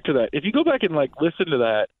going back to that. If you go back and listen to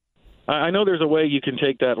that, I know there's a way you can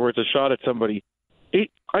take that where it's a shot at somebody.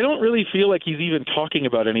 I don't really feel like he's even talking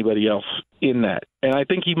about anybody else in that. And I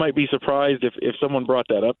think he might be surprised if someone brought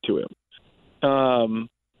that up to him.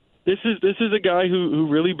 This is a guy who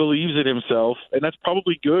really believes in himself, and that's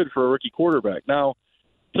probably good for a rookie quarterback. Now,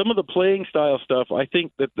 some of the playing style stuff, I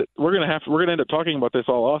think that we're going to end up talking about this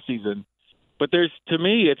all off season. But to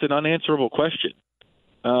me, it's an unanswerable question.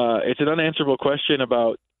 It's an unanswerable question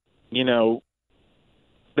about, there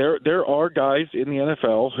are guys in the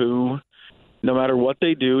NFL who, no matter what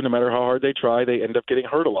they do, no matter how hard they try, they end up getting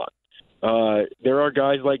hurt a lot. There are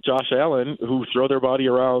guys like Josh Allen who throw their body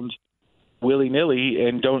around willy-nilly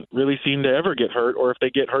and don't really seem to ever get hurt, or if they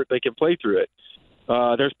get hurt, they can play through it.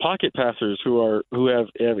 There's pocket passers who have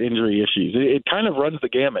injury issues. It kind of runs the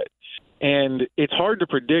gamut, and it's hard to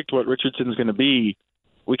predict what Richardson's going to be.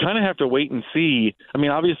 We kind of have to wait and see. I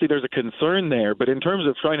mean, obviously there's a concern there, but in terms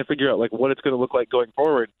of trying to figure out like what it's going to look like going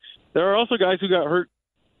forward, there are also guys who got hurt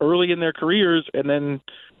early in their careers and then,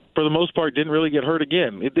 for the most part, didn't really get hurt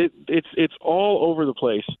again. It's all over the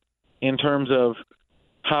place in terms of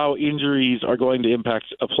how injuries are going to impact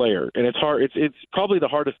a player, and it's hard. It's probably the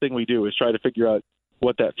hardest thing we do is try to figure out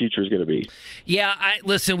what that future is going to be. Yeah,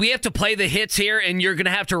 listen, we have to play the hits here, and you're going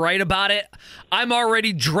to have to write about it. I'm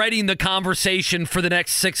already dreading the conversation for the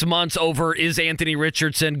next 6 months over, is Anthony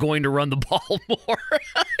Richardson going to run the ball more?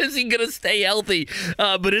 Is he going to stay healthy?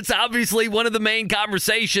 But it's obviously one of the main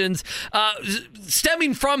conversations.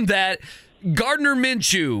 Stemming from that, Gardner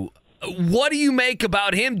Minshew, what do you make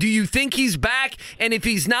about him? Do you think he's back? And if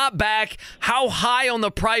he's not back, how high on the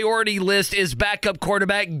priority list is backup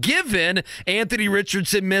quarterback, given Anthony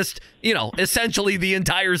Richardson missed, essentially the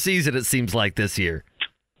entire season, it seems like, this year?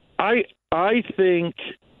 I think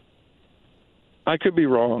I could be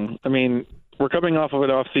wrong. I mean, we're coming off of an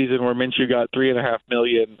offseason where Minshew got $3.5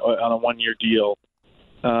 million on a one-year deal.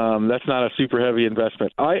 That's not a super heavy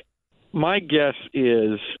investment. My guess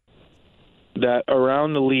is that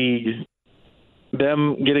around the league,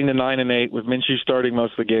 them getting to 9-8 with Minshew starting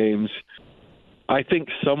most of the games, I think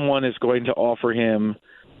someone is going to offer him.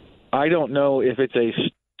 I don't know if it's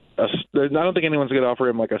I don't think anyone's going to offer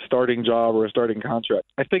him like a starting job or a starting contract.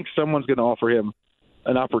 I think someone's going to offer him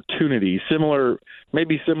an opportunity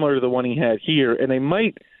maybe similar to the one he had here, and they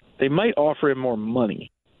might offer him more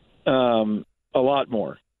money, a lot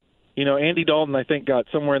more. Andy Dalton, I think, got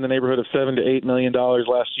somewhere in the neighborhood of $7 to $8 million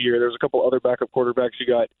last year. There's a couple other backup quarterbacks who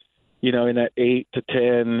got, in that 8 to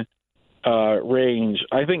 10 range.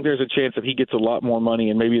 I think there's a chance that he gets a lot more money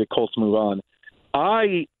and maybe the Colts move on.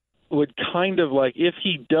 I would kind of like, if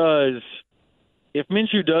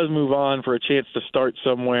Minshew does move on for a chance to start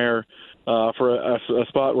somewhere for a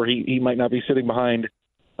spot where he might not be sitting behind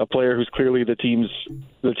a player who's clearly the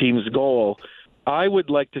team's goal, I would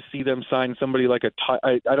like to see them sign somebody like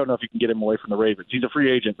I don't know if you can get him away from the Ravens. He's a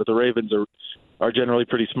free agent, but the Ravens are generally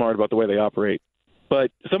pretty smart about the way they operate. But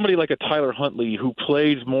somebody like a Tyler Huntley who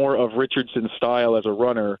plays more of Richardson's style as a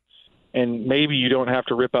runner, and maybe you don't have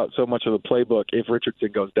to rip out so much of the playbook if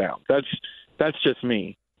Richardson goes down. That's just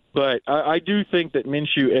me. But I do think that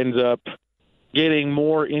Minshew ends up getting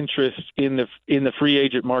more interest in the free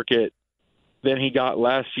agent market than he got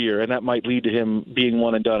last year, and that might lead to him being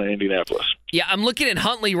one and done in Indianapolis. Yeah, I'm looking at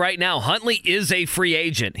Huntley right now. Huntley is a free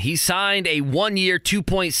agent. He signed a one-year,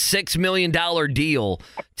 $2.6 million deal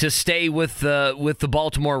to stay with the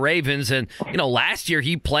Baltimore Ravens. And, last year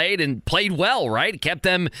he played well, right? Kept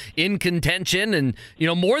them in contention and,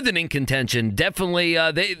 more than in contention. Definitely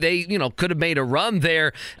they could have made a run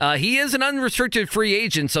there. He is an unrestricted free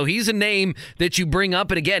agent, so he's a name that you bring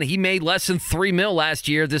up. And, again, he made less than $3 million last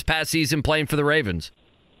year, this past season, playing for the Ravens.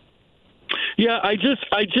 Yeah, I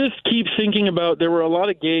just keep thinking about, there were a lot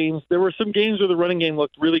of games. There were some games where the running game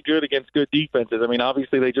looked really good against good defenses. I mean,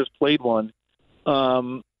 obviously they just played one.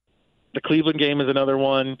 The Cleveland game is another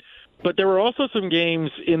one. But there were also some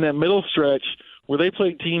games in that middle stretch where they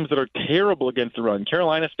played teams that are terrible against the run.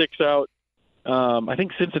 Carolina sticks out. I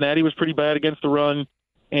think Cincinnati was pretty bad against the run,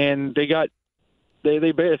 and they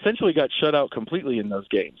essentially got shut out completely in those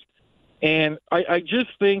games. And I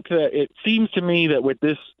just think that it seems to me that with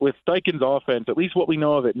Steichen's offense, at least what we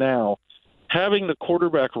know of it now, having the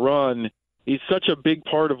quarterback run is such a big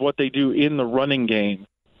part of what they do in the running game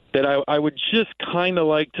that I would just kind of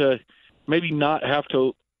like to maybe not have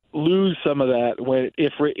to lose some of that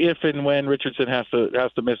if and when Richardson has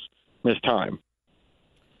to miss time.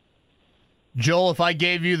 Joel, if I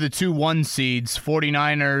gave you the 2-1 seeds,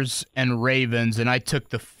 49ers and Ravens, and I took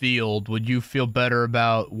the field, would you feel better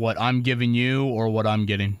about what I'm giving you or what I'm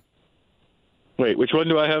getting? Wait, which one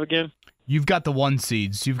do I have again? You've got the 1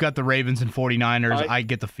 seeds. You've got the Ravens and 49ers. I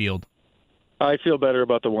get the field. I feel better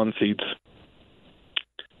about the 1 seeds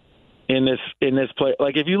in this play.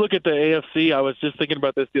 Like, if you look at the AFC, I was just thinking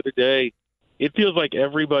about this the other day. It feels like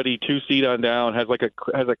everybody 2 seed on down has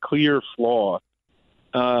a clear flaw.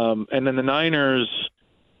 And then the Niners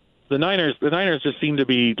just seem to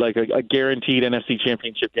be like a guaranteed NFC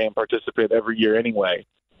Championship game participant every year anyway,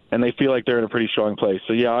 and they feel like they're in a pretty strong place.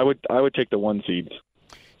 So yeah, I would take the 1 seeds.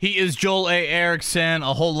 He is Joel A. Erickson.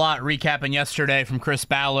 A whole lot recapping yesterday from Chris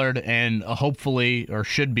Ballard, and hopefully, or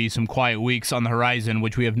should be, some quiet weeks on the horizon,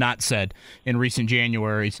 which we have not said in recent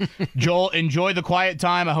Januaries. Joel, enjoy the quiet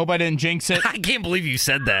time. I hope I didn't jinx it. I can't believe you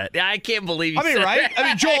said that. I can't believe you said right?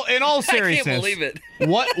 that. Joel, in all seriousness. I can't believe it.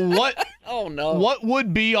 What? Oh, no. What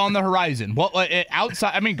would be on the horizon? What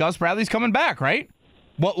outside? Gus Bradley's coming back, right?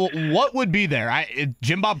 What would be there?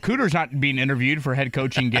 Jim Bob Cooter's not being interviewed for head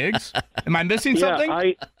coaching gigs. Am I missing something?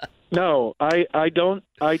 I don't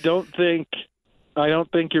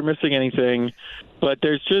think you're missing anything. But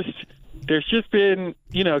there's just been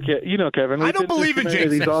Kevin. I don't believe in Jason.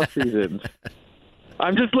 These off seasons.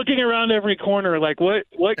 I'm just looking around every corner, like what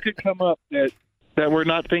could come up that we're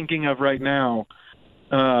not thinking of right now.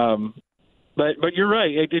 But you're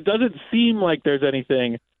right. It doesn't seem like there's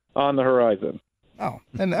anything on the horizon. Oh,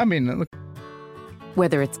 and look.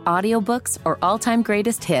 Whether it's audiobooks or all-time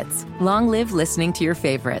greatest hits, long live listening to your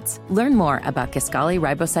favorites. Learn more about Kisqali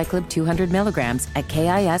Ribociclib 200 milligrams at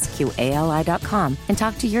KISQALI.com and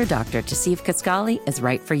talk to your doctor to see if Kisqali is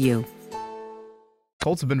right for you.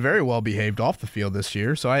 Colts have been very well behaved off the field this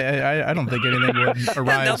year, so I don't think anything would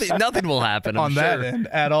arise. Nothing will happen on sure. that end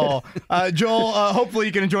at all. Joel, hopefully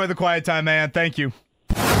you can enjoy the quiet time, man. Thank you.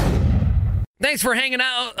 Thanks for hanging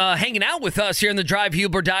out with us here in the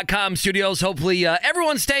DriveHubler.com studios. Hopefully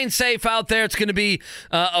everyone's staying safe out there. It's going to be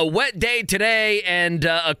a wet day today and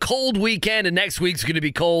a cold weekend, and next week's going to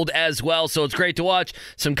be cold as well. So it's great to watch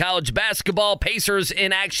some college basketball. Pacers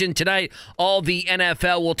in action tonight. All the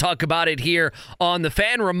NFL. We'll talk about it here on The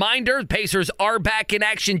Fan. Reminder, Pacers are back in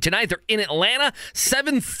action tonight. They're in Atlanta.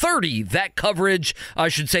 7:30, that coverage. I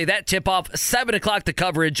should say that tip-off. 7 o'clock, the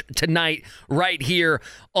coverage tonight right here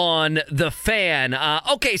on The Fan.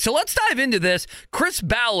 Okay, so let's dive into this. Chris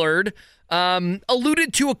Ballard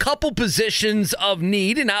alluded to a couple positions of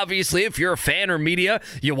need, and obviously if you're a fan or media,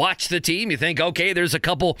 you watch the team, you think, okay, there's a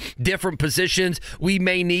couple different positions we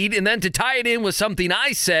may need, and then to tie it in with something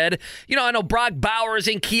I said, I know Brock Bowers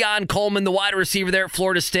and Keon Coleman, the wide receiver there at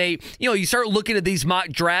Florida State, you start looking at these mock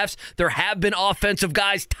drafts, there have been offensive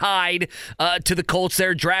guys tied to the Colts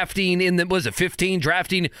there, drafting in the, 15,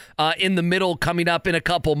 drafting in the middle coming up in a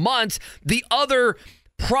couple months. The other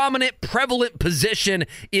prevalent position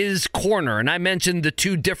is corner, and I mentioned the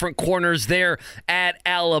two different corners there at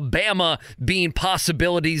Alabama being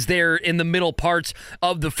possibilities there in the middle parts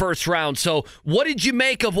of the first round. So what did you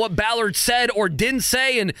make of what Ballard said or didn't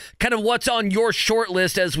say, and kind of what's on your short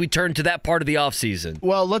list as we turn to that part of the offseason?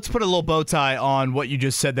 Well, let's put a little bow tie on what you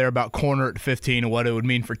just said there about corner at 15 and what it would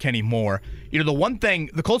mean for Kenny Moore. The one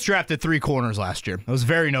thing, the Colts drafted 3 corners last year. It was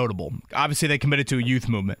very notable. Obviously, they committed to a youth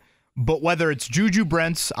movement. But whether it's Juju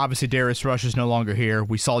Brents, obviously Darius Rush is no longer here.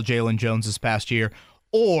 We saw Jalen Jones this past year.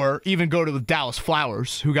 Or even go to Dallas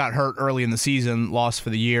Flowers, who got hurt early in the season, lost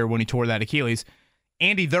for the year when he tore that Achilles.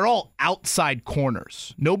 Andy, they're all outside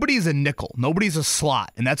corners. Nobody's a nickel. Nobody's a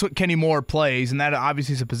slot. And that's what Kenny Moore plays. And that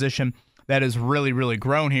obviously is a position that has really, really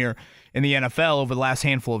grown here in the NFL over the last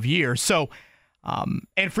handful of years. So,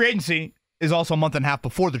 and free agency is also a month and a half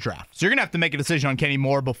before the draft. So you're going to have to make a decision on Kenny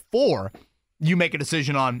Moore before you make a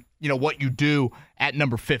decision on, what you do at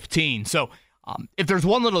number 15. So if there's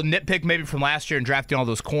one little nitpick maybe from last year in drafting all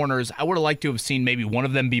those corners, I would have liked to have seen maybe one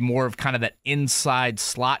of them be more of kind of that inside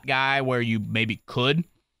slot guy where you maybe could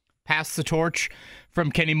pass the torch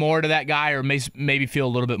from Kenny Moore to that guy or maybe feel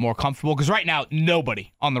a little bit more comfortable. Because right now,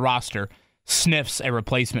 nobody on the roster sniffs a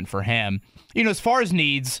replacement for him. As far as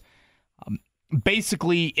needs,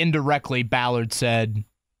 basically indirectly, Ballard said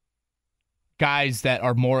guys that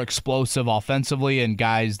are more explosive offensively and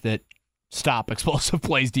guys that stop explosive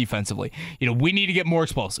plays defensively. We need to get more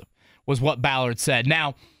explosive, was what Ballard said.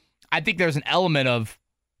 Now, I think there's an element of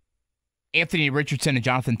Anthony Richardson and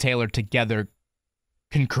Jonathan Taylor together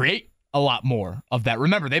can create a lot more of that.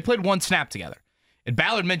 Remember, they played one snap together. And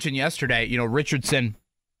Ballard mentioned yesterday, Richardson,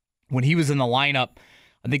 when he was in the lineup,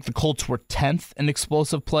 I think the Colts were 10th in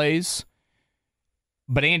explosive plays.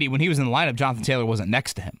 But Andy, when he was in the lineup, Jonathan Taylor wasn't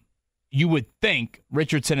next to him. You would think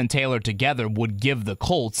Richardson and Taylor together would give the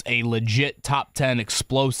Colts a legit top 10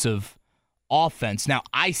 explosive offense. Now,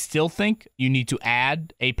 I still think you need to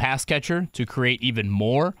add a pass catcher to create even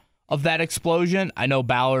more of that explosion. I know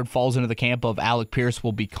Ballard falls into the camp of Alec Pierce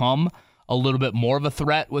will become a little bit more of a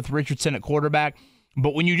threat with Richardson at quarterback.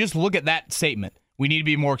 But when you just look at that statement, we need to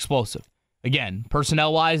be more explosive. Again,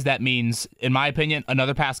 personnel-wise, that means, in my opinion,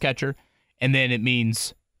 another pass catcher, and then it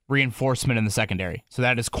means reinforcement in the secondary. So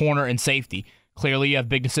that is corner and safety. Clearly, you have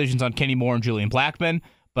big decisions on Kenny Moore and Julian Blackmon,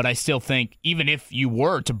 but I still think even if you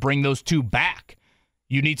were to bring those two back,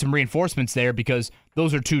 you need some reinforcements there because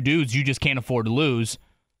those are two dudes you just can't afford to lose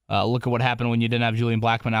Look at what happened when you didn't have Julian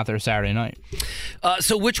Blackmon out there Saturday night.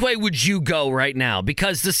 So which way would you go right now?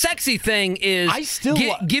 Because the sexy thing is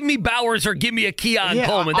give me Bowers or give me a Keon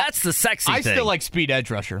Coleman. That's the sexy thing. I still like speed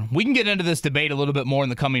edge rusher. We can get into this debate a little bit more in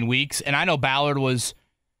the coming weeks, and I know Ballard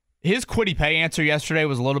his Kwity Paye answer yesterday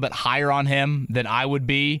was a little bit higher on him than I would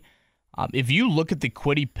be. If you look at the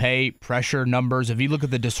Kwity Paye pressure numbers, if you look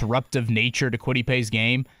at the disruptive nature to Kwity Paye's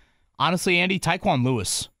game, honestly, Andy, Tyquan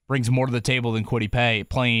Lewis brings more to the table than Kwity Paye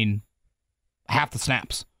playing half the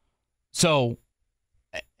snaps. So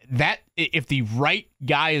that if the right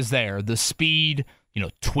guy is there, the speed,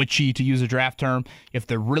 twitchy to use a draft term, if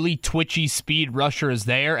the really twitchy speed rusher is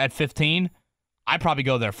there at 15, I'd probably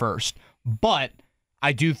go there first. But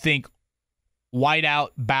I do think wideout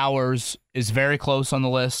Bowers is very close on the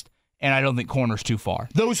list, and I don't think corner's too far.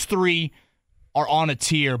 Those three are on a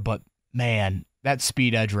tier, but man, that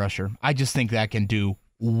speed edge rusher, I just think that can do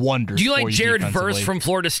wonders. Do you like Jared Verse from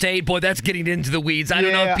Florida State? Boy, that's getting into the weeds. I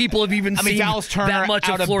don't know if people have even seen Dallas Turner that much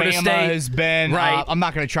of Florida Bama State. Has been, right. I'm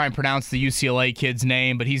not going to try and pronounce the UCLA kid's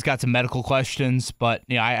name, but he's got some medical questions. But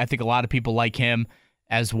I think a lot of people like him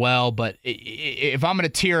as well. But if I'm going to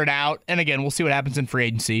tier it out, and again, we'll see what happens in free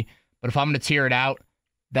agency, but if I'm going to tier it out,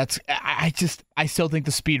 I still think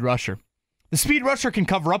the speed rusher. The speed rusher can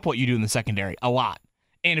cover up what you do in the secondary a lot.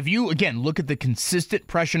 And if you, again, look at the consistent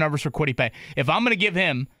pressure numbers for Kwity Paye, if I'm going to give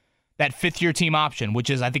him that fifth-year team option,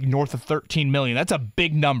 which is, I think, north of $13 million, that's a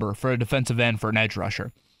big number for a defensive end for an edge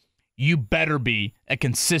rusher. You better be a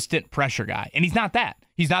consistent pressure guy. And he's not that.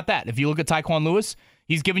 If you look at Tyquan Lewis,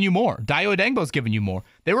 he's giving you more. Dayo Odengbo's giving you more.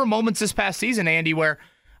 There were moments this past season, Andy, where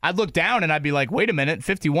I'd look down and I'd be like, wait a minute,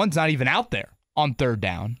 51's not even out there on third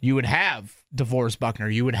down. You would have DeForest Buckner.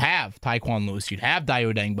 You would have Tyquan Lewis. You'd have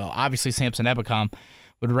Dayo Odengbo. Obviously, Samson Ebukam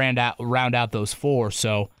would round out those four.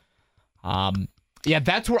 So,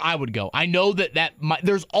 that's where I would go. I know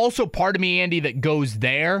there's also part of me, Andy, that goes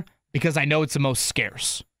there because I know it's the most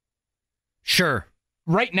scarce. Sure.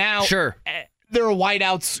 Right now, sure. There are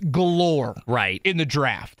wideouts galore in the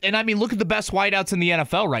draft. And, look at the best wideouts in the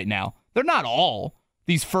NFL right now. They're not all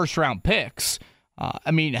these first-round picks.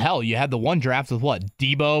 Hell, you had the one draft with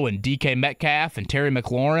Debo and DK Metcalf and Terry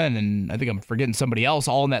McLaurin, and I think I'm forgetting somebody else,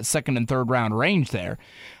 all in that second and third round range there.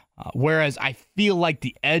 Whereas I feel like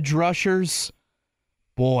the edge rushers,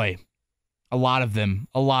 boy, a lot of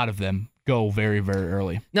them go very, very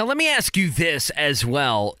early. Now, let me ask you this as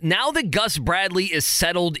well. Now that Gus Bradley is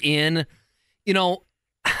settled in,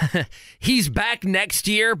 he's back next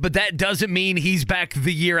year, but that doesn't mean he's back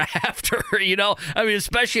the year after,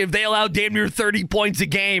 especially if they allow damn near 30 points a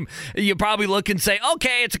game, you probably look and say,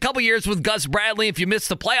 okay, it's a couple years with Gus Bradley. If you miss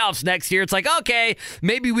the playoffs next year, it's like, okay,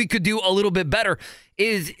 maybe we could do a little bit better.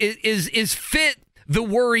 Is fit the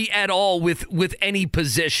worry at all with any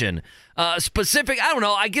position? Specific, I don't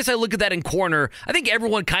know. I guess I look at that in corner. I think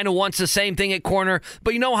everyone kind of wants the same thing at corner,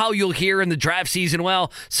 but you know how you'll hear in the draft season,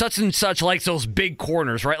 well, such and such likes those big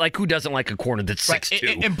corners, right? Like, who doesn't like a corner that's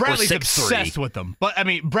 6'2"? And Bradley's obsessed with them. But,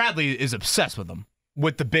 Bradley is obsessed with them,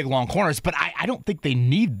 with the big, long corners. But I don't think they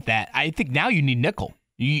need that. I think now you need nickel.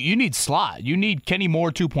 You need slot. You need Kenny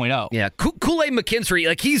Moore 2.0. Yeah, Kool-Aid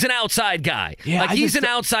McKinstry, he's an outside guy. Yeah, he's an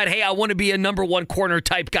outside, hey, I want to be a number one corner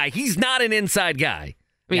type guy. He's not an inside guy.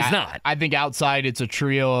 He's not. I think outside it's a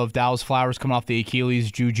trio of Dallas Flowers coming off the Achilles,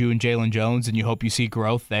 Juju, and Jalen Jones, and you hope you see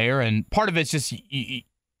growth there. And part of it's just you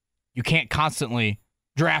can't constantly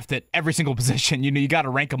draft at every single position. You got to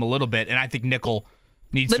rank them a little bit, and I think nickel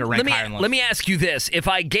needs to rank higher. Let me ask you this. If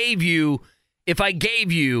I gave you,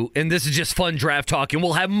 and this is just fun draft talk, and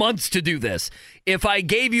we'll have months to do this. If I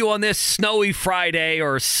gave you on this snowy Friday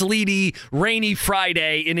or sleety, rainy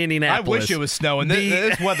Friday in Indianapolis. I wish it was snowing.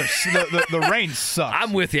 This weather, the rain sucks.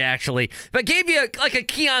 I'm with you, actually. If I gave you a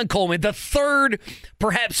Keon Coleman, the third,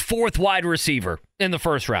 perhaps fourth wide receiver in the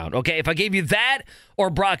first round, okay? If I gave you that or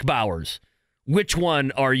Brock Bowers, which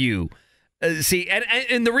one are you?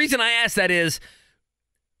 And the reason I ask that is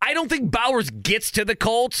I don't think Bowers gets to the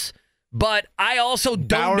Colts. But I also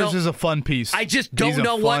don't know. Bowers is a fun piece. I just don't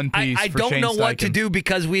know what I don't know what to do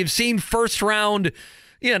because we've seen first round,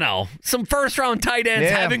 some first round tight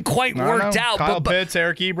ends haven't quite worked out. Kyle Pitts,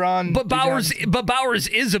 Eric Ebron. But Bowers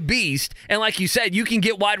is a beast, and like you said, you can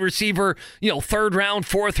get wide receiver, third round,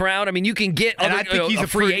 fourth round. You can get a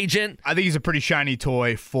free agent. I think he's a pretty shiny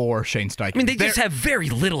toy for Shane Steichen. They just have very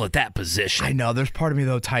little at that position. I know. There's part of me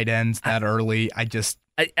though, tight ends that early.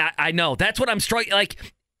 I know. That's what I'm struggling.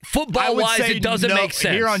 Football-wise, it doesn't make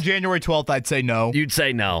sense. Here on January 12th, I'd say no. You'd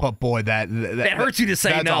say no. But boy, that hurts you to say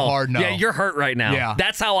that's no. That's a hard no. Yeah, you're hurt right now. Yeah.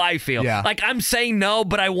 That's how I feel. Yeah. I'm saying no,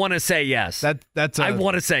 but I want to say yes. I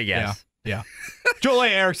want to say yes. Yeah. Joel A.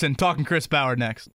 Erickson talking Chris Ballard next.